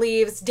Serena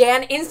leaves,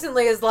 Dan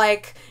instantly is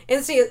like,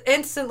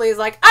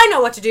 I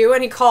know what to do,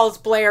 and he calls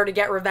Blair to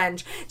get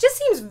revenge. Just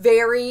seems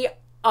very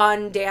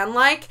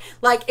un-Dan-like.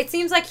 Like, it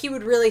seems like he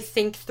would really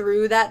think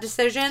through that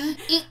decision.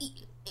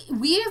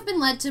 We have been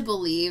led to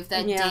believe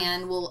that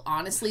Dan will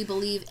honestly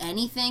believe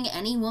anything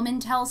any woman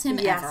tells him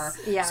ever.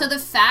 Yeah. So the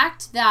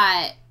fact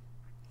that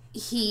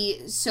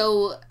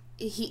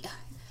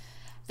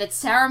that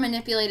Sarah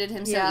manipulated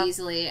him so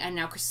easily, and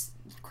now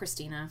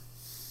Christina.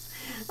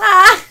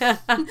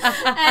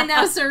 And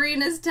now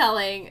Serena's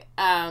telling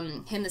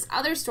him this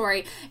other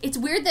story. It's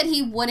weird that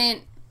he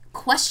wouldn't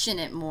question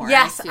it more.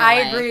 Yes, I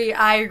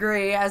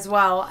agree as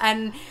well.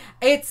 And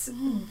it's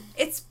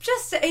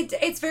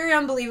very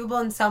unbelievable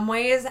in some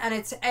ways, and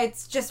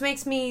it's just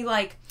makes me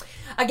like,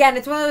 again,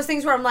 it's one of those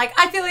things where I'm like,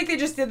 I feel like they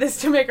just did this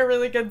to make a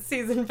really good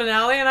season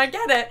finale, and I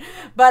get it.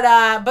 But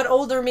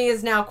older me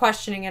is now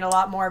questioning it a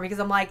lot more, because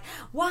I'm like,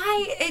 you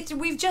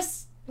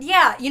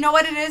know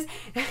what it is?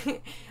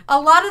 A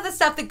lot of the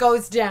stuff that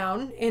goes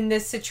down in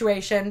this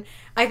situation,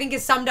 I think,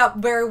 is summed up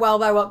very well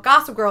by what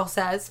Gossip Girl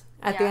says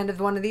at the end of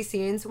one of these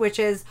scenes, which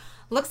is,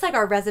 looks like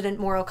our resident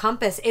moral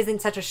compass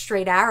isn't such a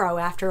straight arrow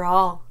after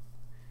all.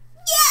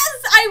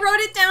 Yes! I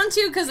wrote it down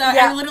too, because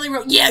I literally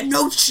wrote,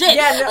 no shit!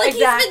 Yeah, no, like,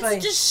 exactly. He's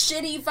been just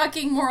shitty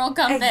fucking moral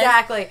compass.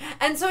 Exactly.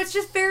 And so it's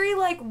just very,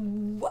 like,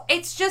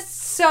 it's just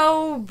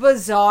so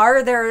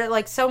bizarre. There are,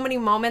 like, so many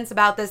moments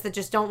about this that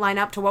just don't line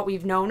up to what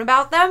we've known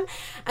about them.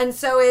 And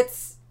so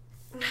it's,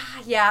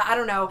 I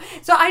don't know.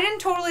 So I didn't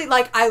totally,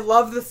 like, I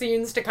love the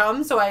scenes to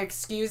come, so I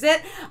excuse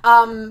it.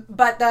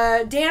 But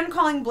the Dan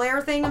calling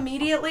Blair thing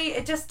immediately,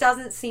 it just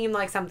doesn't seem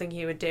like something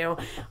he would do.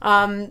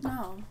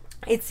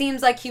 It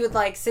seems like he would,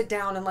 like, sit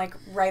down and, like,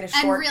 write a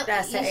short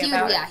essay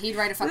about it. Yeah, he'd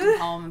write a fucking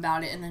poem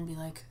about it and then be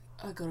like,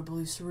 I gotta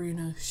believe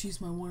Serena.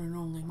 She's my one and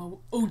only. My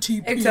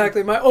OTP.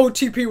 Exactly. My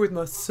OTP with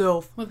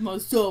myself. With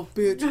myself,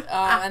 bitch.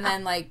 And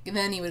then,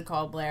 then he would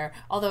call Blair.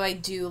 Although I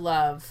do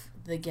love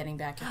the getting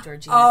back at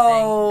Georgina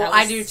Oh, thing.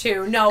 I do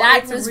too. No,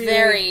 that it's was really,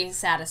 very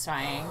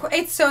satisfying.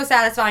 It's so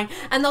satisfying.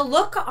 And the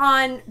look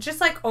on,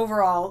 just like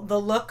overall, the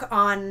look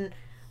on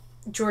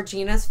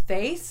Georgina's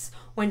face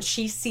when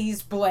she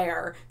sees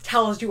Blair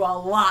tells you a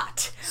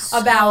lot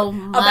about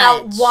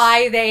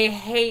why they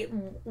hate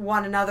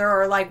one another,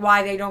 or like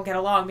why they don't get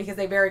along, because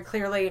they very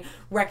clearly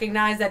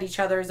recognize that each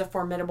other is a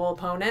formidable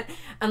opponent.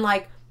 And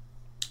like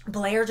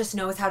Blair just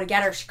knows how to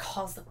get her. She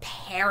calls the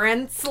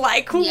parents.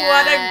 Like, what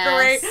a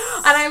great...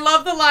 And I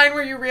love the line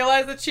where you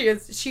realize that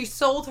she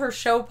sold her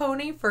show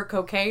pony for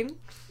cocaine.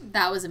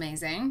 That was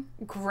amazing.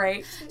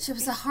 Great. It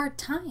was a hard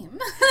time.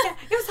 Yeah,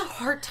 it was a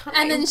hard time.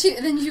 And then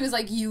she was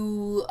like,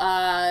 you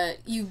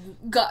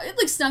got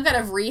like snuck out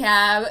of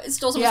rehab,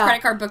 stole someone's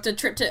credit card, booked a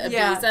trip to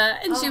Ibiza,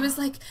 and she was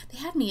like, they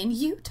had me in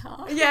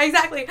Utah. Yeah,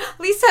 exactly. At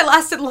least I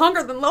lasted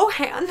longer than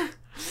Lohan.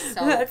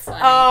 So funny.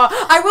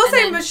 I will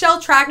say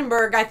Michelle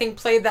Trachtenberg, I think,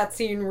 played that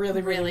scene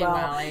really well.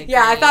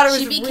 I thought it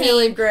was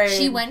really great.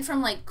 She went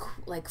from like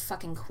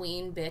fucking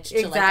queen bitch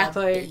to like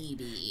a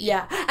baby.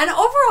 Yeah. And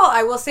overall,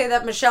 I will say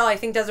that Michelle, I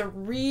think, does a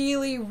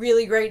really,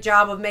 really great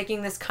job of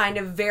making this kind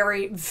of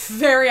very,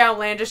 very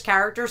outlandish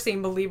character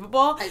seem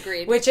believable.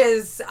 Agreed. Which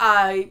is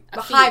high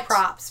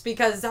props,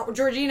 because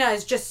Georgina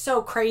is just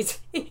so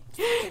crazy.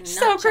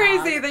 So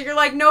crazy that you're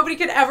like, nobody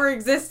could ever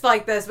exist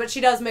like this, but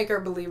she does make her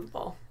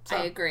believable. So.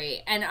 I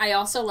agree. And I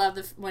also love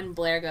when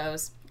Blair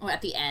goes,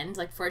 at the end,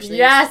 like, before she leaves,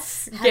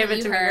 yes! Give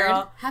it to me,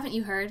 girl. Haven't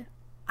you heard?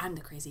 I'm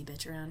the crazy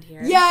bitch around here.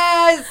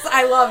 Yes!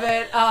 I love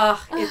it.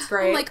 It's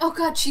great. I'm like, oh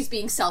god, she's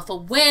being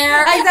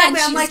self-aware. Exactly. And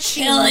I'm like,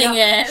 killing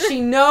it. She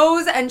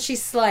knows and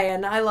she's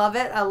slaying. I love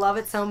it. I love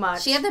it so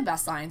much. She had the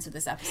best lines of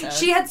this episode.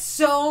 She had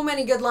so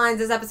many good lines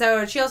this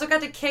episode. She also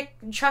got to kick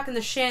Chuck in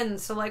the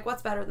shins, so like,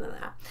 what's better than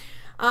that?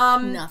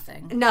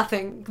 Nothing.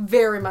 Nothing.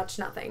 Very much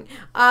nothing.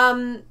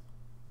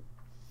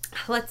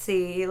 Let's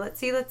see.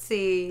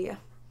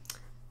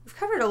 We've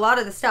covered a lot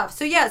of the stuff.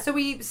 So yeah, so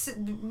we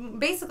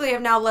basically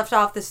have now left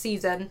off the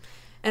season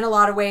in a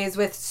lot of ways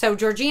with, so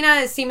Georgina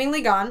is seemingly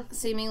gone.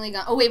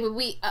 Oh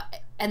wait,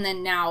 and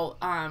then now,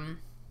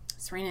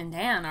 Serena and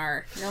Dan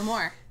are no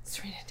more.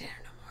 Serena and Dan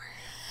are no more.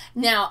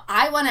 Now,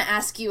 I want to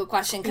ask you a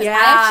question, because I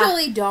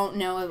actually don't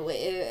know,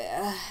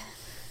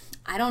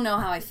 I don't know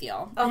how I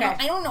feel. Okay.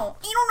 I don't know,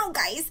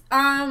 guys.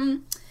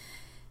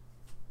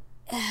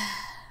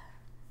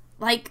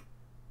 Like,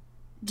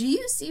 do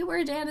you see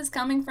where Dan is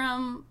coming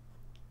from?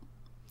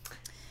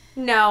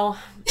 No.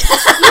 Fuck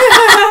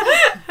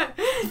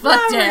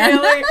Dan.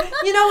 Really.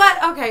 You know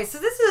what? Okay, so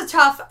this is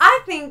tough.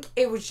 I think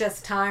it was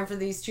just time for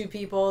these two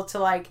people to,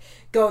 like,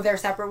 go their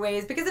separate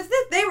ways. Because if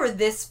they were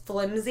this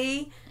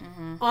flimsy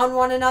on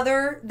one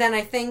another, then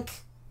I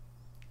think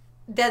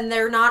then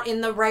they're not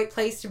in the right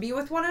place to be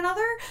with one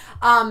another.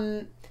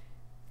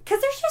 Because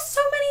there's just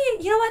so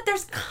many, you know what,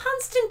 there's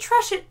constant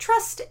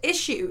trust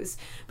issues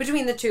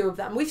between the two of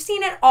them. We've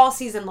seen it all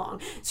season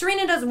long.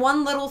 Serena does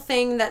one little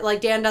thing that,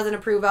 like, Dan doesn't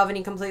approve of, and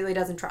he completely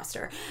doesn't trust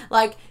her.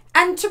 Like,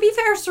 and to be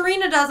fair,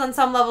 Serena does on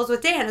some levels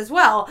with Dan as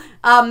well.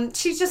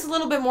 She's just a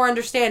little bit more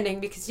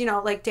understanding because, you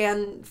know, like,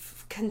 Dan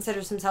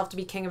considers himself to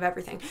be king of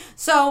everything.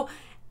 So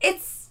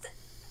it's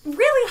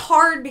really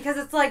hard because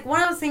it's like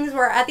one of those things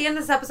where at the end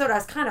of this episode I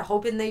was kind of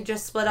hoping they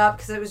just split up,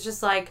 because it was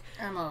just like,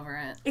 I'm over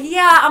it.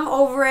 Yeah, I'm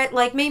over it.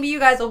 Like, maybe you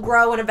guys will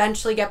grow and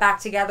eventually get back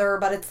together,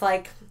 but it's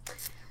like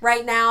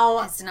right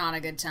now it's not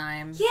a good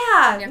time.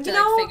 Yeah, you have to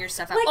like figure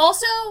stuff out. Like,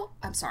 also,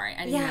 I'm sorry,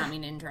 I did not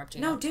mean to interrupt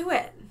you. No, do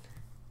it.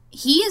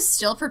 He is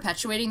still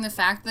perpetuating the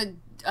fact that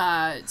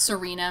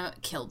Serena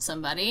killed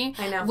somebody.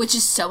 I know. Which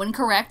is so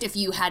incorrect if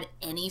you had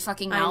any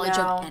fucking knowledge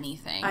of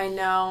anything. I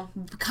know.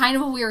 Kind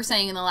of what we were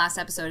saying in the last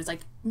episode is like,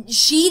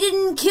 she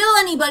didn't kill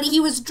anybody. He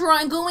was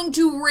going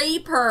to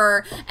rape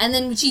her, and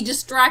then she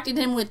distracted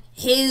him with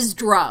his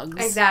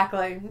drugs.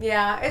 Exactly.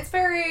 Yeah, it's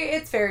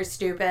very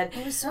stupid.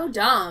 It was so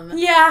dumb.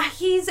 Yeah,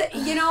 he's,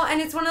 you know,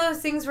 and it's one of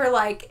those things where,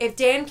 like, if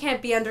Dan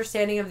can't be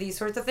understanding of these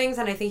sorts of things,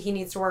 then I think he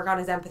needs to work on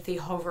his empathy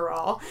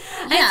overall.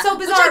 And it's so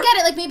bizarre. Which I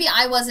get it. Like, maybe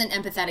I wasn't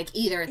empathetic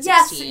either at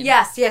 16.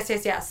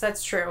 Yes,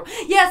 that's true.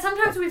 Yeah,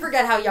 sometimes we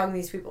forget how young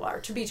these people are,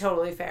 to be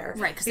totally fair.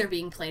 Right, because they're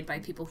being played by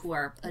people who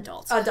are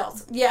adults.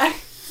 Yeah.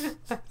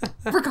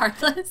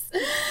 Regardless.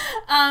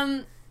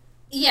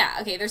 Yeah,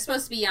 okay, they're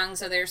supposed to be young,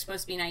 so they're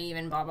supposed to be naive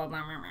and blah, blah,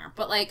 blah, blah, blah.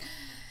 But, like,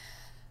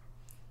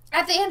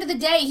 at the end of the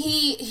day,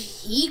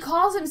 he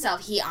calls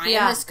himself, I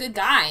am this good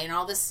guy and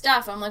all this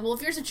stuff. I'm like, well,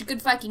 if you're such a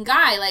good fucking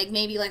guy, like,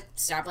 maybe, like,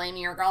 stop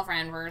blaming your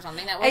girlfriend for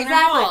something that wasn't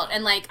her fault.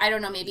 And, like, I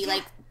don't know, maybe,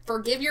 like,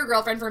 forgive your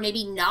girlfriend for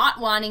maybe not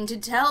wanting to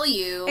tell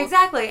you.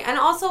 Exactly. And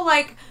also,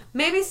 like,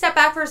 maybe step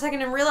back for a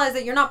second and realize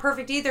that you're not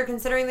perfect either,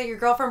 considering that your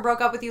girlfriend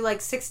broke up with you, like,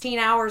 16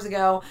 hours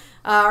ago.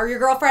 Or your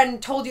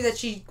girlfriend told you that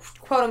she,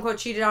 quote-unquote,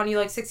 cheated on you,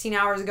 like, 16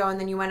 hours ago, and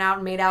then you went out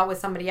and made out with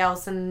somebody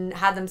else and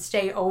had them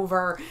stay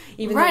over.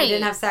 Even though you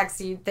didn't have sex,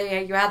 you had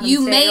them stay over.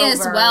 You may as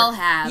well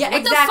have. Yeah,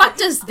 what the fuck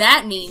does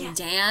that mean,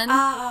 Dan?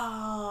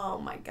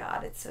 Oh, my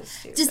God. It's so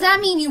stupid. Does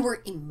that mean you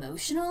were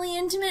emotionally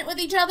intimate with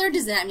each other?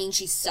 Does that mean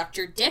she sucked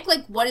your dick?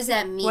 Like, what does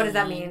that mean? What does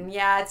that mean?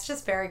 Yeah, it's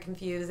just very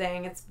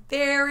confusing. It's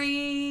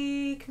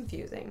very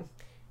confusing.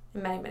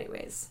 in many, many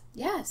ways.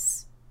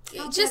 Yes.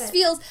 I'll It just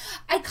get it.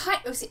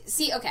 feels...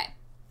 See, okay.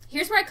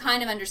 Here's where I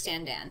kind of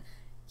understand Dan.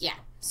 Yeah.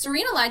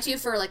 Serena lied to you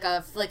for like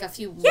a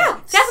few months. Yeah,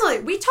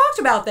 definitely. We talked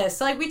about this.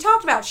 Like, we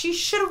talked about she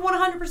should have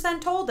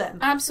 100% told him.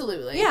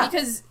 Absolutely. Yeah.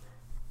 Because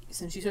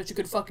since he's such a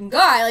good fucking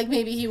guy, like,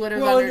 maybe he would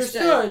have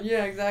understood.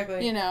 Yeah,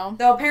 exactly. You know?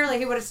 Though apparently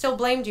he would have still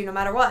blamed you no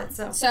matter what,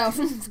 so. So...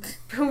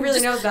 Who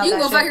really knows about that You can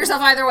go shit? fuck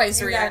yourself either way,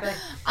 Serena.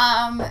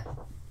 Exactly.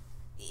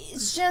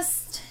 It's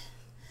just...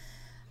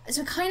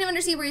 So I kind of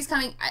understand where he's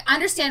coming. I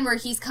understand where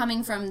he's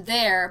coming from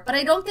there, but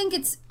I don't think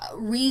it's a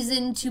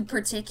reason to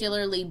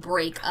particularly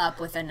break up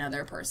with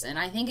another person.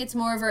 I think it's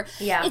more of a...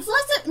 Yeah. It's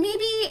less...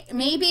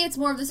 Maybe it's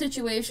more of the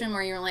situation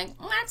where you're like,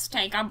 let's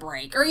take a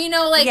break. Or, you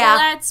know, like, Yeah.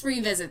 let's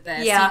revisit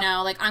this. Yeah. You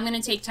know, like, I'm going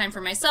to take time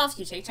for myself,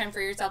 you take time for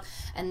yourself,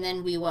 and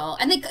then we will...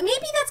 And maybe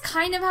that's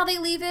kind of how they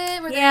leave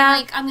it, where Yeah.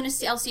 they're like,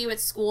 I'll see you at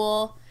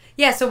school.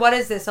 Yeah, so what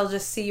is this? I'll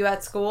just see you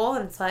at school?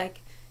 And it's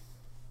like,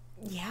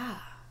 yeah.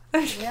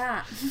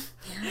 Yeah.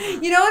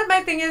 You know what my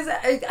thing is?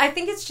 I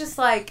think it's just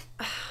like...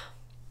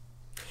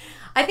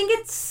 I think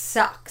it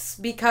sucks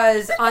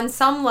because on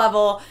some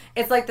level,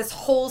 it's like this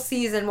whole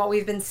season, what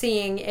we've been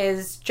seeing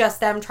is just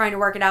them trying to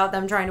work it out,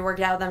 them trying to work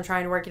it out, them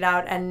trying to work it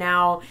out, and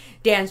now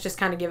Dan's just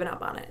kind of given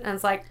up on it. And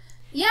it's like,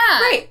 Yeah.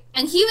 Right.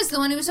 And he was the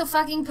one who was so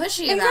fucking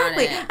pushy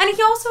exactly. about it. And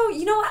he also,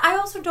 you know what? I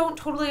also don't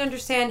totally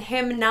understand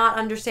him not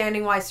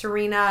understanding why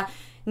Serena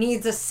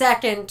needs a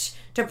second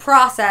to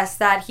process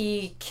that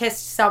he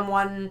kissed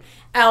someone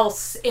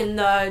else in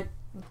the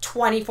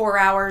 24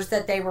 hours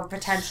that they were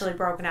potentially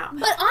broken out.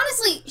 But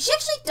honestly, she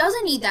actually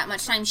doesn't need that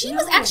much time. She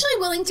was No. actually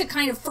willing to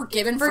kind of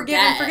forgive and Forgive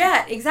forget. and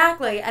forget.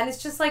 Exactly. And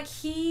it's just like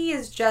he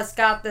has just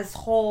got this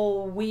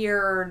whole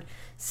weird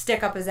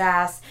stick up his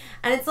ass.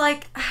 And it's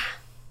like...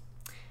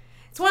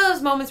 It's one of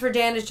those moments where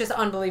Dan is just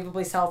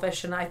unbelievably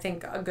selfish in, I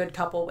think, a good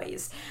couple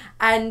ways.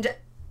 And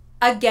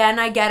again,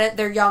 I get it.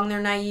 They're young, they're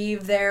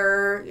naive,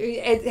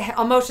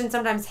 emotions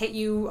sometimes hit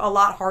you a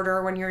lot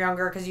harder when you're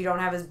younger because you don't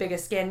have as big a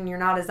skin and you're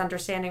not as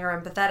understanding or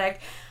empathetic.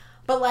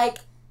 But, like,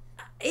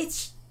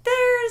 it's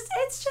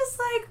just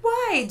like,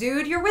 why,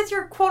 dude? You're with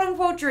your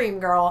quote-unquote dream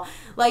girl.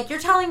 Like, you're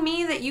telling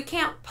me that you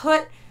can't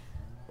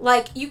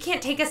you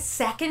can't take a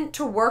second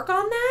to work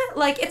on that?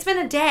 Like, it's been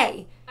a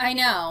day. I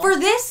know. For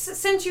this,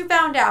 since you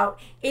found out,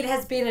 it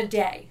has been a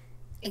day.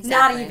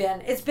 Exactly. Not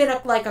even. It's been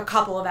a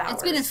couple of hours.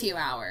 It's been a few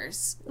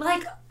hours.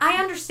 Like, I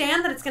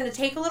understand that it's going to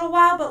take a little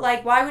while, but,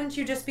 like, why wouldn't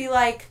you just be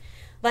like,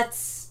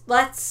 let's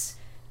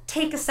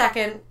take a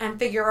second and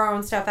figure our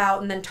own stuff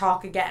out and then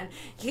talk again?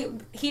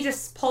 He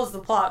just pulls the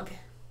plug.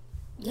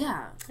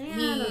 Yeah.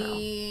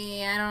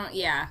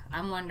 Yeah,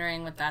 I'm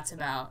wondering what that's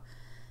about.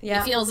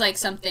 Yeah. It feels like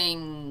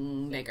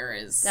something bigger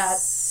is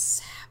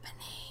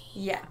happening.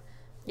 Yeah.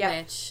 Yeah.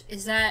 Which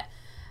is that...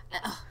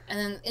 and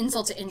then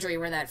insult to injury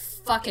where that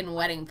fucking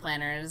wedding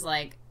planner is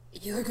like,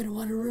 you're gonna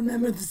want to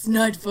remember this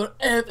night forever.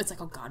 It's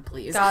like, oh God,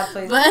 please. God,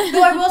 please. But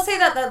Though I will say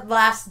that the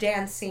last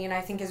dance scene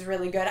I think is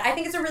really good. I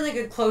think it's a really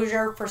good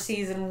closure for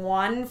season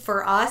 1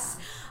 for us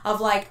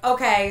of like,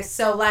 okay,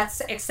 so let's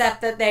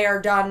accept that they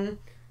are done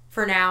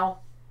for now.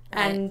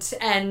 Right.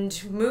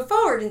 And move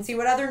forward and see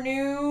what other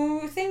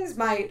new things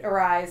might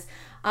arise.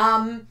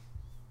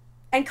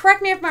 And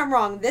correct me if I'm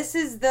wrong. This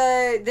is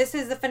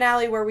the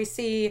finale where we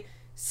see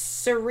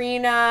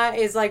Serena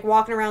is like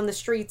walking around the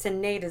streets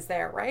and Nate is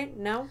there, right?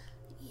 No?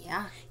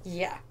 yeah.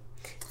 Yeah.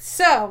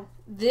 So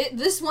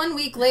This 1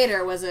 week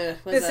later was a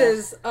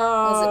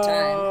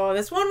time.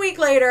 This 1 week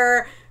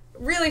later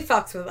really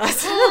fucks with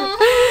us.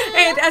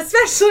 And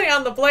especially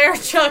on the Blair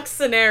Chuck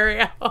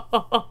scenario.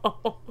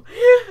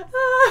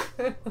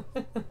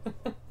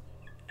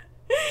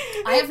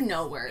 I have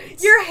no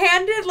words. You're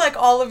handed like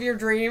all of your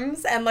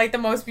dreams and like the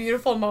most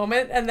beautiful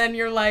moment, and then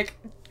you're like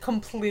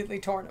completely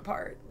torn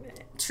apart.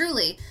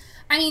 Truly.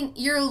 I mean,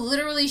 you're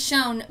literally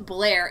shown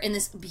Blair in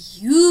this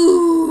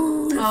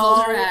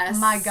beautiful dress. Oh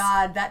my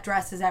God, that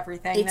dress is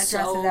everything. It's that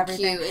dress so is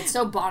everything. cute. It's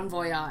so bon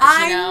voyage,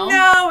 I you know?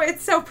 know.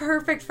 It's so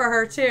perfect for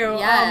her too.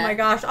 Yeah. Oh my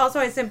gosh. Also,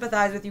 I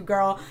sympathize with you,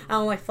 girl. I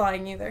don't like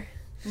flying either.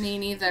 Me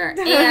neither. And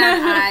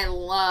I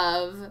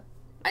love...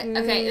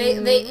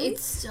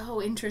 it's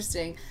so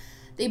interesting.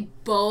 They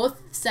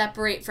both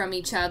separate from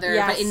each other,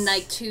 Yes. but in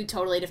like 2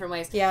 totally different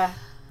ways. Yeah.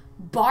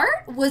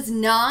 Bart was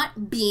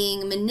not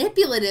being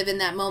manipulative in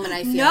that moment,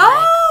 I feel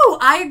No, like.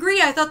 I agree.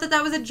 I thought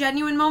that was a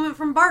genuine moment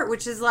from Bart,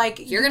 which is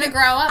like You're gonna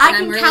grow up, I and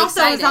can I'm really count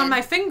excited. those on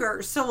my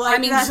fingers. So like,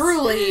 I mean, that's,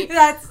 truly.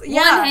 That's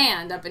yeah. One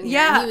hand up in here.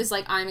 Yeah. And he was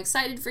like, I'm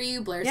excited for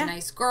you. Blair's Yeah. a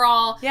nice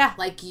girl. Yeah.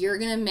 Like, you're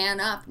gonna man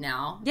up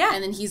now. Yeah.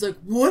 And then he's like,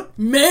 what?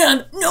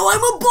 Man? No,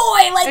 I'm a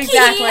boy! Like,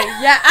 Exactly.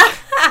 Yeah.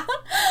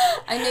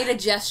 I made a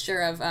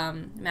gesture of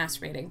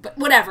masturbating, but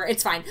whatever,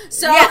 it's fine.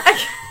 So, Yeah.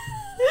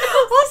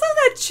 Also,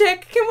 that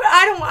chick.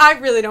 I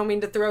really don't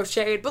mean to throw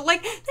shade, but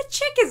like that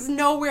chick is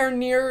nowhere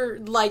near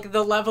like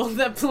the level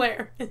that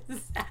Blair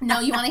is at. No,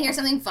 you want to hear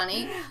something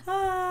funny?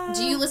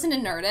 Do you listen to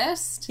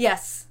Nerdist?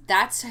 Yes.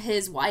 That's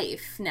his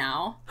wife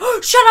now.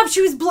 Shut up!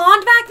 She was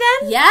blonde back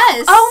then.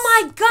 Yes.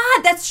 Oh my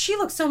god, she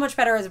looks so much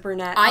better as a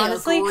brunette. I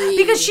honestly, agree.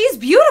 because she's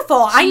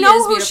beautiful. I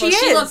know who she is.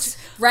 She looked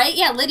right.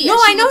 Yeah, Lydia. No,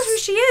 I know who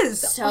she is.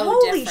 So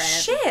Holy different.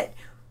 shit.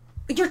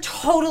 You're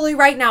totally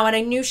right now, and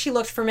I knew she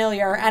looked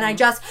familiar,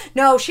 and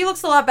no, she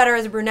looks a lot better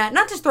as a brunette.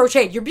 Not to throw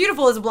shade, you're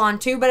beautiful as a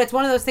blonde too, but it's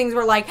one of those things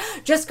where, like,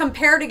 just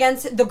compared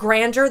against the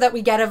grandeur that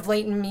we get of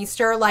Leighton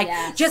Meester, like,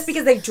 just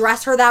because they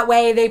dress her that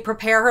way, they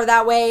prepare her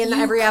that way in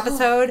every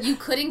episode. You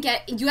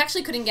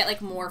actually couldn't get,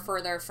 like, more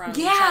further from each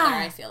other,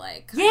 I feel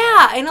like.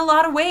 Yeah, in a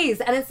lot of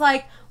ways, and it's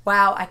like,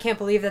 wow, I can't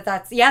believe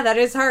that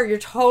is her. You're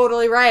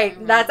totally right.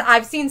 Mm-hmm.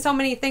 I've seen so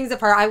many things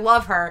of her. I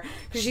love her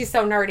because she's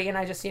so nerdy, and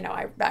I just,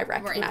 I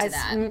recognize. We're into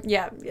that.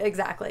 Yeah,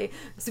 exactly.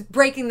 It's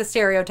breaking the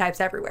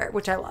stereotypes everywhere,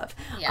 which I love.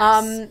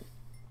 Yes.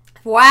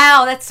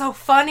 Wow, that's so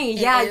funny.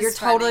 Yeah, is you're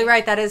funny. totally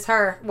right. That is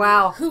her.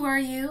 Wow. Who are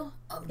you?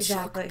 I'm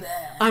Exactly. Chuck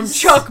Bass. I'm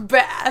Chuck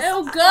Bass.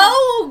 Oh,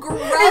 go, gross.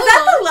 Is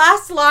that the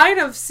last line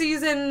of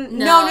season?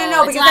 No,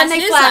 because then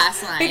they flash.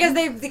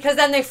 Because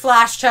then they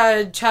flash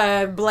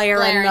to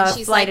Blair and the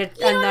she's flight. Like,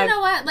 you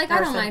know what? Like, I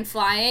don't mind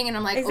flying, and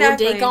I'm like,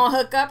 exactly. Oh, they gonna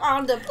hook up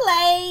on the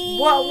plane.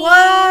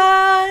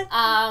 What?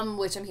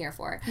 Which I'm here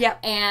for. Yep.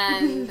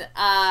 And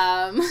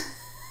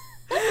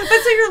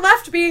But so you're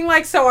left being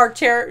like, so our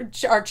chair,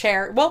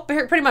 well,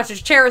 pretty much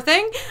it's chair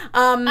thing.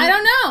 I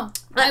don't know.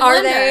 I are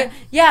wonder. they?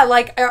 Yeah,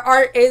 like,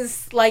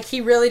 is like he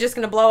really just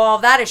gonna blow all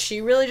of that? Is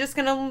she really just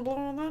gonna blow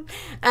all that?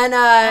 And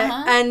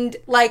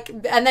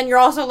and then you're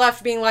also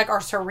left being like, are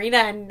Serena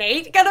and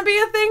Nate gonna be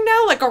a thing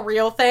now, like a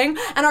real thing?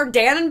 And are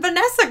Dan and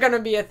Vanessa gonna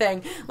be a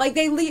thing? Like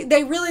they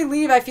really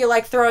leave. I feel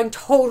like throwing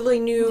totally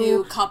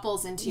new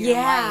couples into your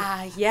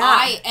life.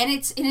 Yeah. And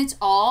it's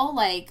all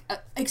like,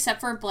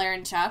 except for Blair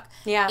and Chuck.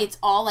 Yeah. It's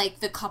all like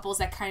the couples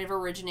that kind of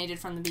originated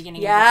from the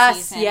beginning of the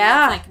season.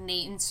 Yeah. It's like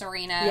Nate and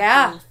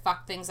Serena who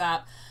fucked things up.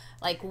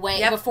 Like,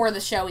 way before the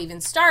show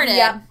even started.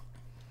 Yep.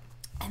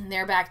 And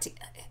they're back to...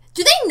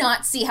 Do they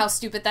not see how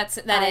stupid that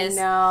is?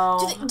 I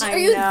know. Are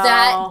you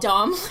that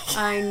dumb?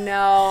 I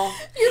know.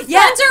 Your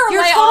friends are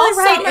away all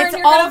summer and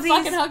you're gonna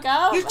fucking hook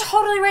up? You're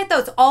totally right, though.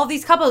 It's all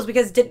these couples,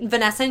 because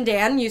Vanessa and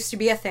Dan used to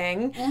be a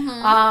thing.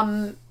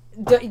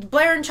 Mm-hmm.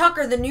 Blair and Chuck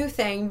are the new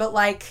thing, but,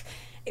 like...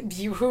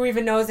 who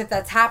even knows if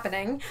that's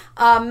happening?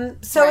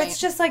 It's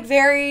just like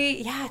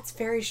it's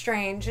very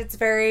strange. It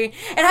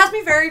has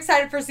me very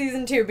excited for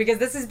season 2, because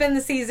this has been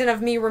the season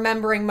of me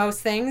remembering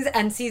most things,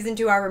 and season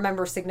 2 I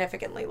remember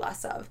significantly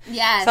less of.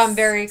 Yes. So I'm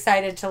very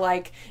excited to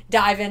like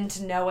dive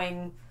into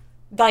knowing,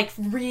 like,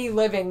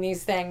 reliving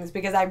these things,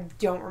 because I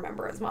don't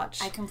remember as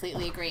much. I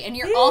completely agree. And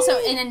you're also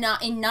in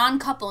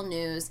non-couple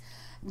news.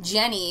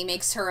 Jenny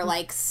makes her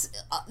like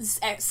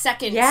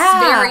second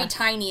very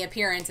tiny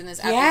appearance in this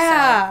episode.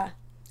 Yeah.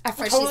 I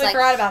totally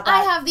forgot about that.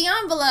 I have the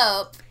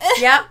envelope.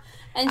 Yep.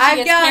 And she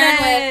gets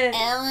paired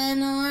with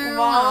Eleanor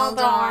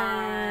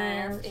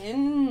Waldorf.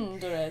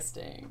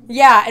 Interesting.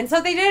 Yeah, and so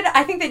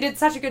I think they did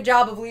such a good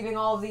job of leaving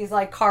all of these,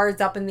 like,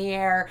 cards up in the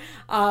air,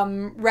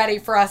 ready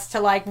for us to,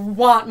 like,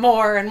 want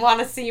more and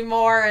want to see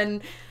more,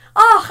 and...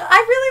 Oh,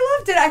 I really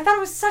loved it. I thought it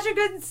was such a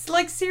good,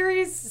 like,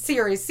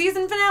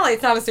 season finale.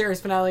 It's not a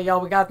series finale, y'all.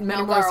 We got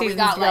many more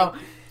seasons to go. Like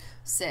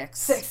 6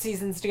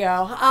 seasons to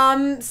go.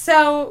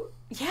 So...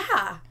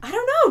 Yeah, I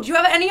don't know. Do you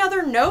have any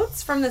other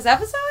notes from this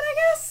episode, I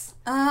guess?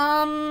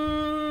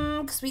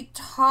 Because we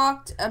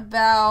talked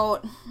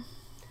about...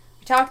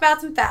 We talked about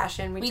some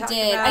fashion. We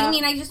did. I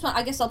mean, I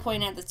guess I'll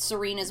point out that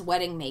Serena's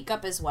wedding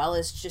makeup as well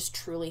is just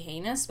truly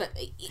heinous, but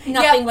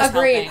nothing was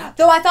agreed. helping.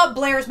 Though I thought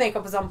Blair's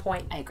makeup was on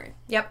point. I agree.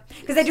 Yep.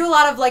 Because they do a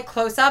lot of, like,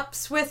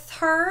 close-ups with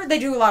her. They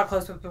do a lot of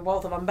close-ups with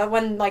both of them. But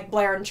when, like,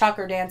 Blair and Chuck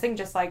are dancing,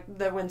 just like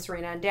when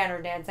Serena and Dan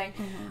are dancing,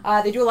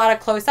 they do a lot of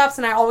close-ups,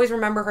 and I always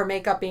remember her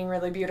makeup being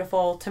really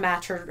beautiful to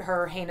match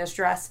her heinous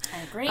dress.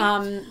 I agree.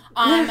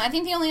 I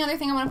think the only other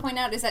thing I want to point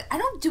out is that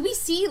do we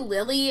see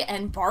Lily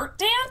and Bart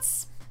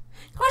dance?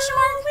 Question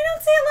mark? We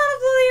don't see a lot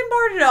of Lily and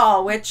Bart at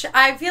all, which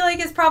I feel like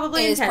is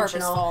probably intentional. Is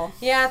purposeful.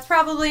 Yeah, it's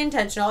probably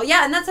intentional.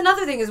 Yeah, and that's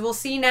another thing is we'll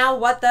see now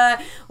what the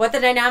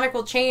dynamic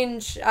will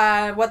change,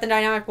 what the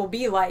dynamic will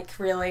be like,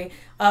 really,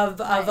 of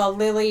a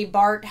Lily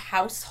Bart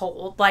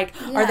household. Like,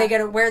 where are they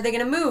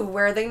gonna move?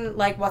 Where are they,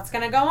 like, what's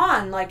gonna go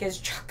on? Like, is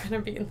Chuck gonna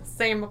be in the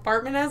same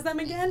apartment as them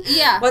again?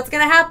 Yeah. What's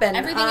gonna happen?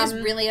 Everything is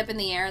really up in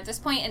the air at this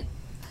point,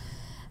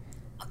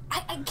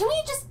 and can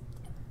we just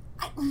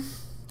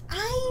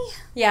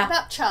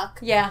about Chuck.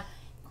 Yeah.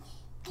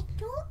 I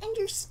don't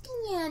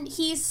understand.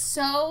 He's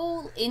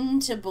so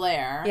into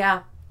Blair.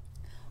 Yeah.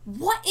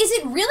 What is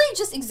it really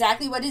just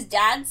exactly what his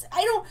dad's?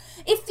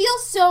 It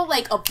feels so,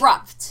 like,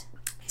 abrupt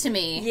to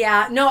me.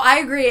 Yeah, no, I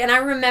agree. And I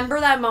remember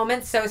that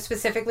moment so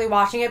specifically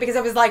watching it because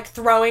it was like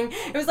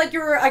it was like you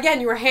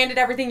were handed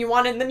everything you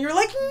wanted and then you were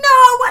like,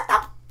 no, what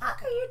the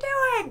fuck are are you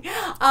doing?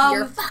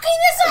 You're fucking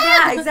this up!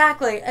 Yeah,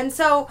 exactly. And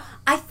so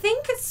I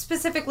think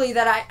specifically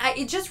that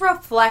it just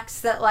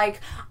reflects that, like,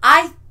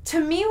 to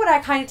me, what I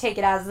kind of take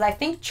it as is I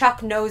think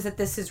Chuck knows that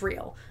this is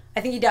real. I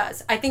think he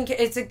does. I think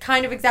it's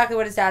kind of exactly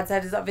what his dad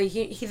said. Is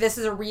this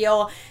is a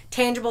real,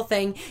 tangible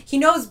thing. He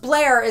knows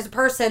Blair is a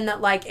person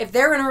that, like, if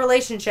they're in a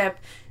relationship,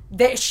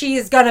 that she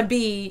is gonna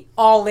be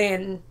all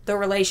in the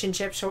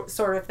relationship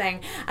sort of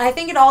thing. And I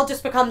think it all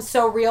just becomes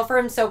so real for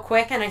him so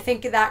quick. And I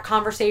think that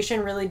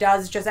conversation really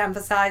does just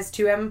emphasize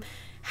to him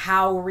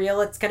how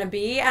real it's gonna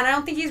be. And I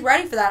don't think he's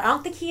ready for that. I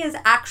don't think he is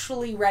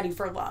actually ready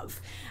for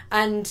love.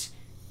 And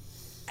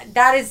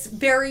that is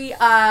very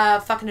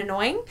fucking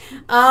annoying.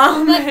 But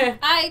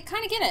I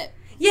kind of get it.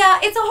 Yeah,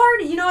 it's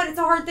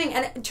a hard thing.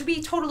 And to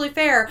be totally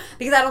fair,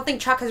 because I don't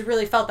think Chuck has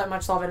really felt that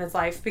much love in his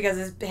life,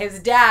 because his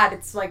dad,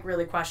 it's, like,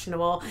 really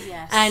questionable.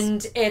 Yes.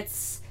 And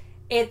it's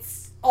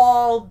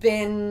all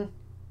been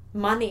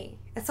money.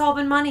 It's all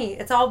been money.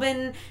 It's all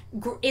been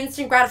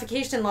instant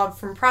gratification love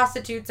from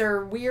prostitutes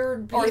or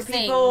weird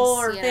people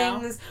or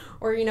things.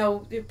 Or,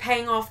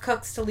 paying off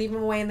cooks to leave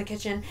them away in the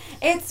kitchen.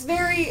 It's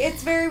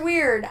very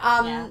weird.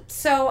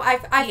 So I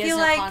feel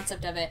like... the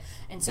concept of it,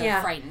 and so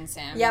it frightens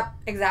him. Yep,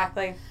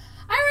 exactly.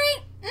 All right.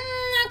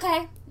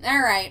 Okay.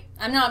 All right.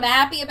 I'm not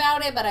happy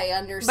about it, but I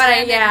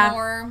understand it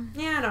more.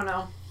 Yeah, I don't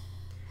know.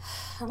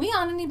 Are we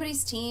on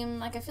anybody's team?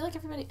 Like, I feel like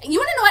everybody... You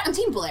want to know what? I'm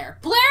Team Blair.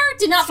 Blair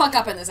did not fuck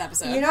up in this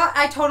episode.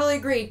 I totally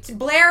agree.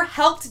 Blair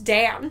helped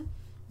Dan.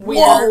 Weird.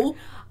 Whoa.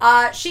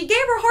 She gave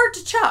her heart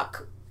to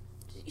Chuck.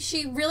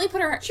 She really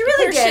put her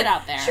did. shit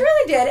out there. She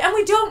really did. And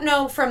we don't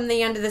know from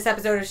the end of this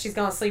episode if she's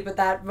going to sleep with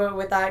that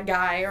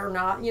guy or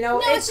not.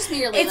 No, it's just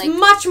merely, it's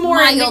much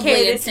more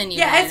indicated. Insinuated.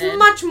 Yeah, it's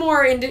much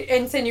more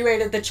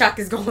insinuated that Chuck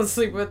is going to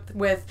sleep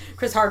with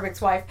Chris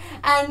Hardwick's wife.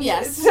 And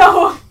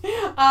so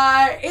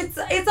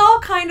it's all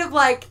kind of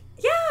like,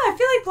 yeah, I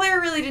feel like Blair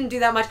really didn't do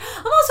that much.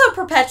 I'm also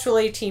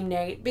perpetually Team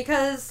Nate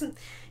because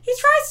he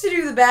tries to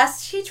do the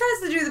best. He tries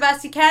to do the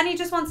best he can. He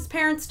just wants his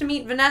parents to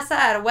meet Vanessa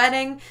at a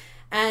wedding,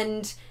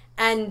 and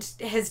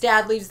his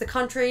dad leaves the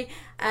country,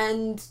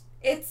 and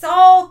it's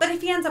all... But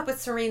if he ends up with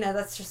Serena,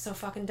 that's just so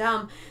fucking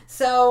dumb.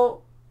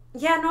 So,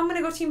 yeah, no, I'm going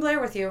to go Team Blair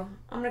with you.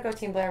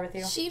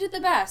 She did the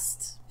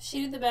best.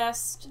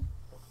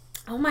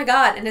 Oh my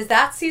god, and is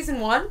that season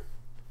 1? Oh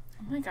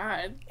my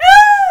god.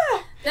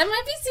 Ah! That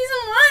might be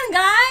season 1,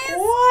 guys.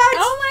 What?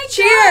 Oh my god.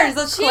 Cheers.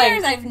 Let's Cheers.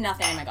 clink. I have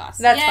nothing in my glass.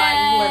 That's Yay. fine.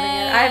 I'm living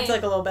it. I have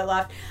like a little bit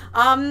left.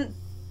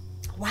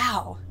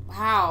 Wow.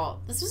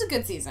 This was a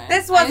good season.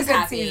 This was a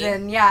good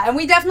season, yeah. And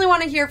we definitely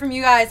want to hear from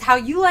you guys how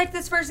you like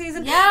this first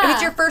season. Yeah. If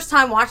it's your first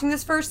time watching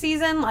this first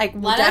season, like,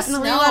 let us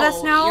know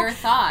your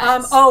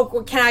thoughts.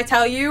 Can I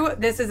tell you?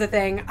 This is a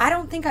thing. I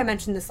don't think I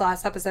mentioned this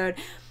last episode.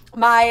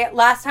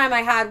 Last time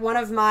I had one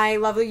of my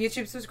lovely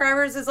YouTube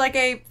subscribers is like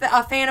a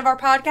fan of our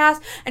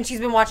podcast, and she's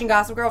been watching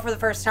Gossip Girl for the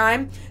first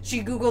time.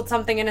 She Googled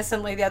something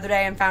innocently the other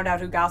day and found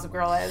out who Gossip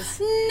Girl is.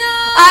 No!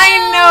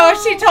 I know!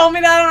 She told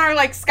me that on our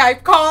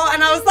Skype call,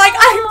 and I was like,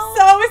 I'm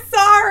so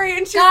sorry!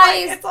 And she's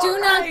guys, like, it's do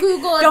not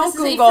Google it. Don't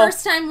Google. This is a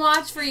first time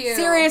watch for you.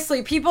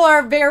 Seriously, people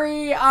are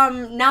very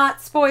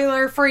not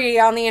spoiler free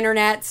on the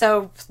internet,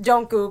 so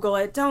don't Google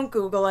it. Don't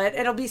Google it.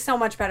 It'll be so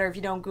much better if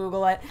you don't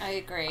Google it. I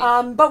agree.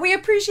 But we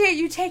appreciate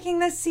you taking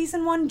this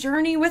season 1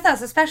 journey with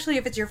us, especially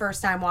if it's your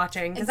first time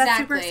watching, because that's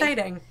super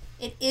exciting.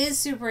 It is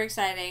super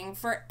exciting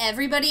for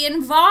everybody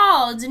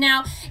involved.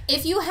 Now,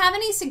 if you have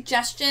any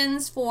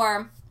suggestions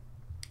for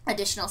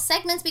additional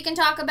segments we can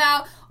talk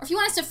about, or if you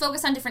want us to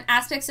focus on different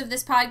aspects of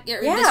this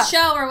this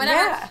show or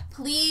whatever,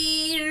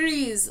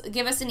 please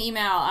give us an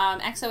email,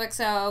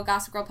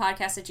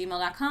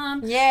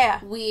 xoxogossipgirlpodcast@gmail.com.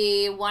 Yeah.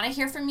 We want to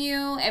hear from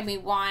you, and we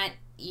want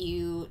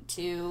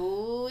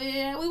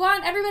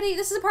everybody,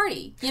 this is a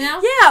party, Yeah,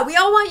 we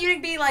all want you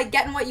to be,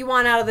 getting what you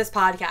want out of this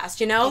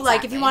podcast, Exactly.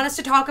 Like, if you want us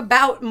to talk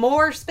about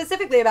more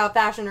specifically about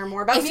fashion or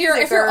more about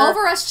music. If you're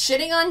over us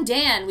shitting on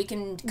Dan, we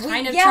can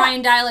kind of try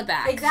and dial it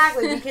back.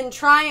 Exactly. We can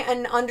try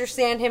and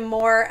understand him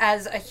more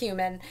as a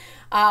human.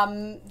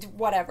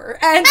 Whatever.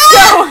 And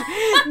so,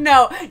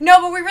 no,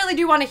 but we really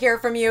do want to hear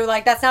from you.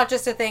 That's not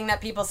just a thing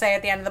that people say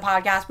at the end of the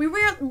podcast.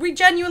 We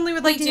genuinely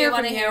would like to hear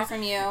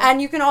from you.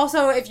 And you can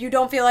also, if you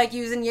don't feel like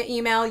using your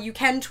email, you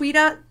can tweet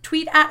at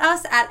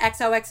us at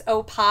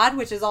XOXOPod,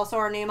 which is also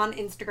our name on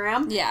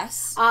Instagram.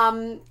 Yes.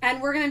 And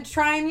we're going to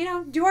try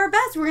and, do our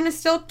best. We're going to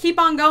still keep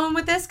on going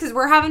with this because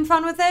we're having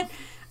fun with it.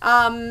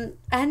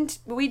 And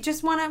we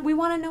just want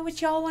to know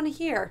what y'all want to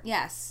hear.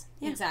 Yes.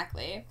 Yeah.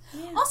 Exactly.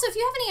 Yeah. Also, if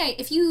you have any,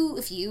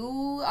 if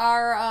you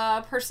are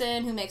a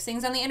person who makes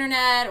things on the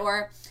internet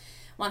or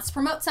wants to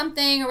promote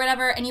something or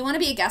whatever, and you want to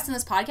be a guest in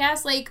this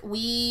podcast,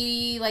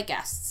 we like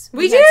guests.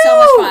 We had so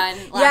much fun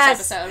last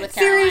episode with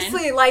Caroline.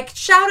 Seriously,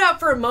 shout out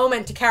for a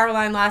moment to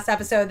Caroline last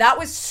episode. That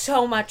was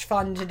so much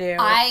fun to do.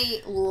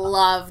 I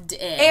loved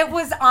it. It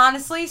was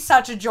honestly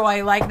such a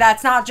joy.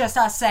 That's not just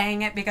us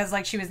saying it because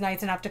she was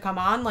nice enough to come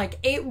on.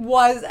 It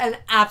was an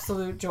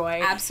absolute joy.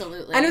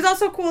 Absolutely. And it was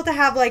also cool to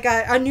have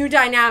a new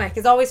dynamic.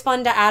 It's always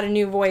fun to add a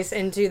new voice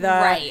into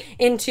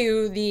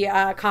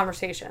the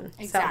conversation.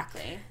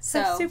 Exactly.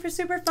 So super,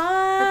 super super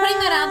fun. We're putting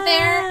that out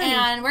there.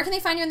 And where can they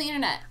find you on the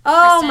internet?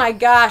 Oh Kristen? my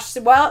gosh.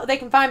 Well, they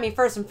can find me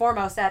first and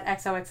foremost at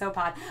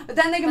XOXOPod. But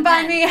then they can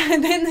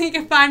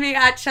find me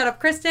at Shut Up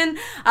Kristen.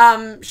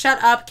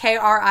 Shut Up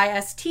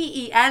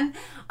Kristen.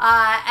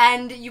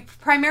 And you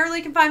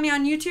primarily can find me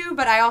on YouTube,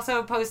 but I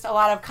also post a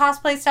lot of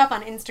cosplay stuff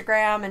on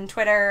Instagram and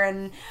Twitter,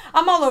 and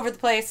I'm all over the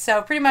place,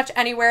 so pretty much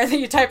anywhere that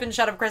you type in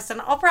Shut Up Kristen,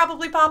 I'll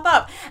probably pop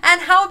up.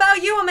 And how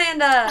about you,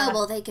 Amanda? Oh,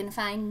 well, they can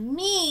find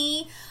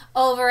me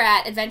over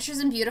at Adventures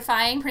in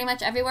Beautifying, pretty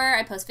much everywhere.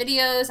 I post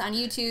videos on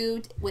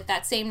YouTube with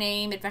that same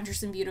name,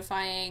 Adventures in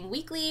Beautifying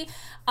Weekly,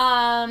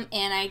 and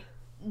I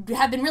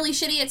have been really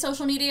shitty at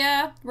social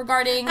media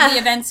regarding the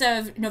events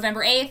of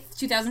November 8th,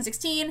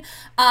 2016,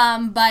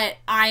 but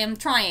I am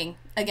trying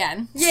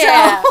again.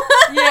 Yeah. So.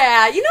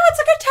 Yeah. You know, it's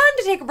a good time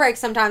to take a break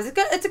sometimes.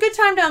 It's a good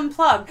time to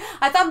unplug.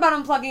 I thought about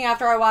unplugging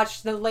after I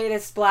watched the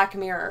latest Black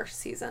Mirror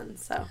season,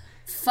 so.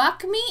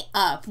 Fuck me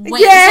up.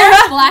 Wait, Yeah. is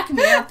there a Black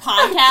Mirror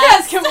podcast?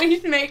 Yes, can we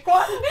make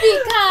one?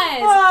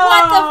 Because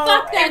what the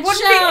fuck, that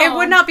show? It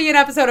would not be an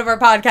episode of our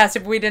podcast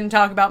if we didn't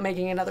talk about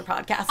making another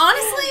podcast.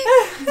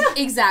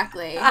 Honestly,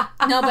 exactly.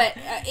 No, but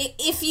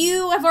if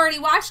you have already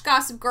watched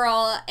Gossip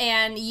Girl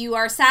and you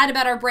are sad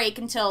about our break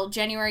until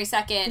January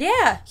 2nd,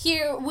 Yeah.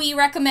 here we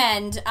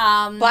recommend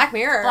Black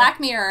Mirror.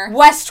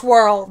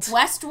 Westworld.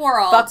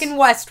 Fucking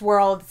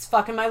Westworld. It's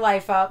fucking my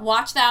life up.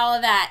 Watch all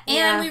of that.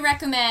 Yeah. And we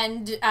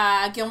recommend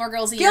Gilmore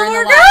Girls A Year in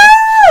Gilmore the Life.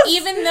 Girls!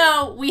 Even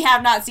though we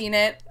have not seen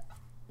it,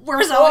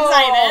 we're so Oh,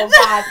 excited.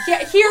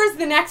 God. Here's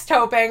the next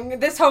hoping.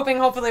 This hoping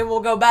hopefully will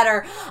go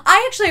better.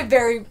 I actually have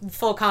very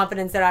full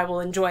confidence that I will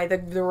enjoy the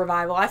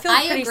revival. I feel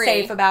pretty agree.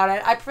 safe about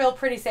it. I feel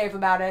pretty safe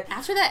about it.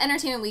 After that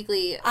Entertainment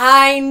Weekly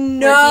I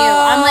know. review,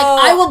 I'm like,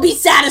 I will be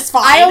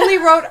satisfied.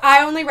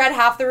 I only read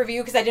half the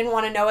review because I didn't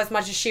want to know as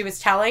much as she was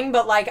telling,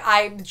 but like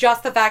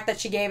just the fact that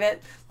she gave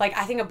it like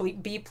I think a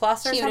B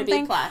plus or She gave it a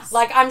something. B plus.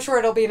 Like I'm sure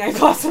it'll be an A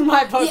plus in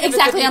my book. Yeah,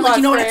 exactly. I'm like,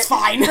 you know what? It's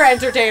fine for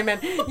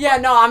entertainment. Yeah,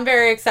 no, I'm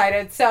very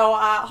excited. So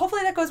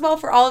hopefully that goes well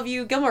for all of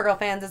you Gilmore Girl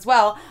fans as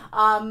well.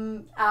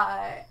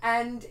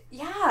 And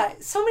yeah,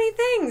 so many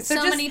things. So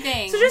many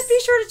things. So just be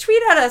sure to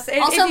tweet at us.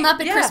 Also,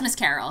 Muppet Christmas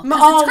Carol. 'cause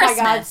Oh it's my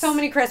Christmas. God, so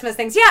many Christmas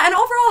things. Yeah, and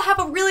overall have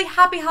a really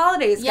happy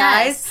holidays,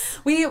 Yes. guys.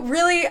 We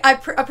really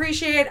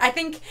appreciate, I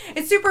think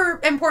it's super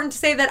important to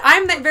say that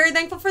I'm very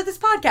thankful for this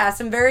podcast.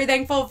 I'm very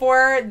thankful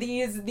for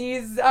these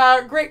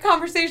great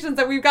conversations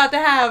that we've got to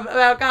have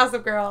about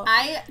Gossip Girl.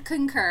 I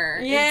concur.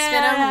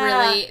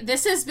 Yeah.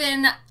 This has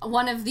been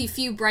one of the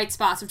few bright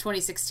spots of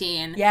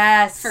 2016.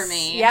 Yes. For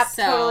me. Yep,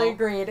 So. totally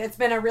agreed. It's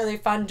been a really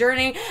fun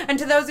journey. And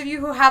to those of you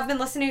who have been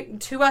listening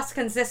to us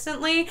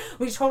consistently,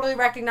 we totally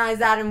recognize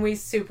that and we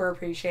super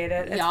appreciate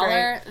it. It's Y'all great.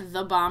 are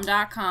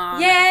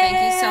thebomb.com. Yeah.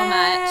 Thank you so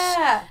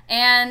much.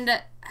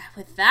 And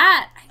with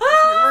that, I guess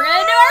we're going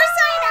to do our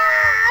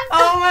sign-off.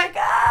 Oh my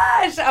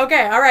gosh.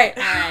 Okay, all right.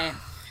 All right.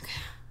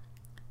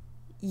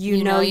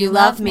 You know you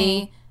love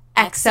me.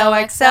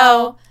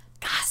 XOXO.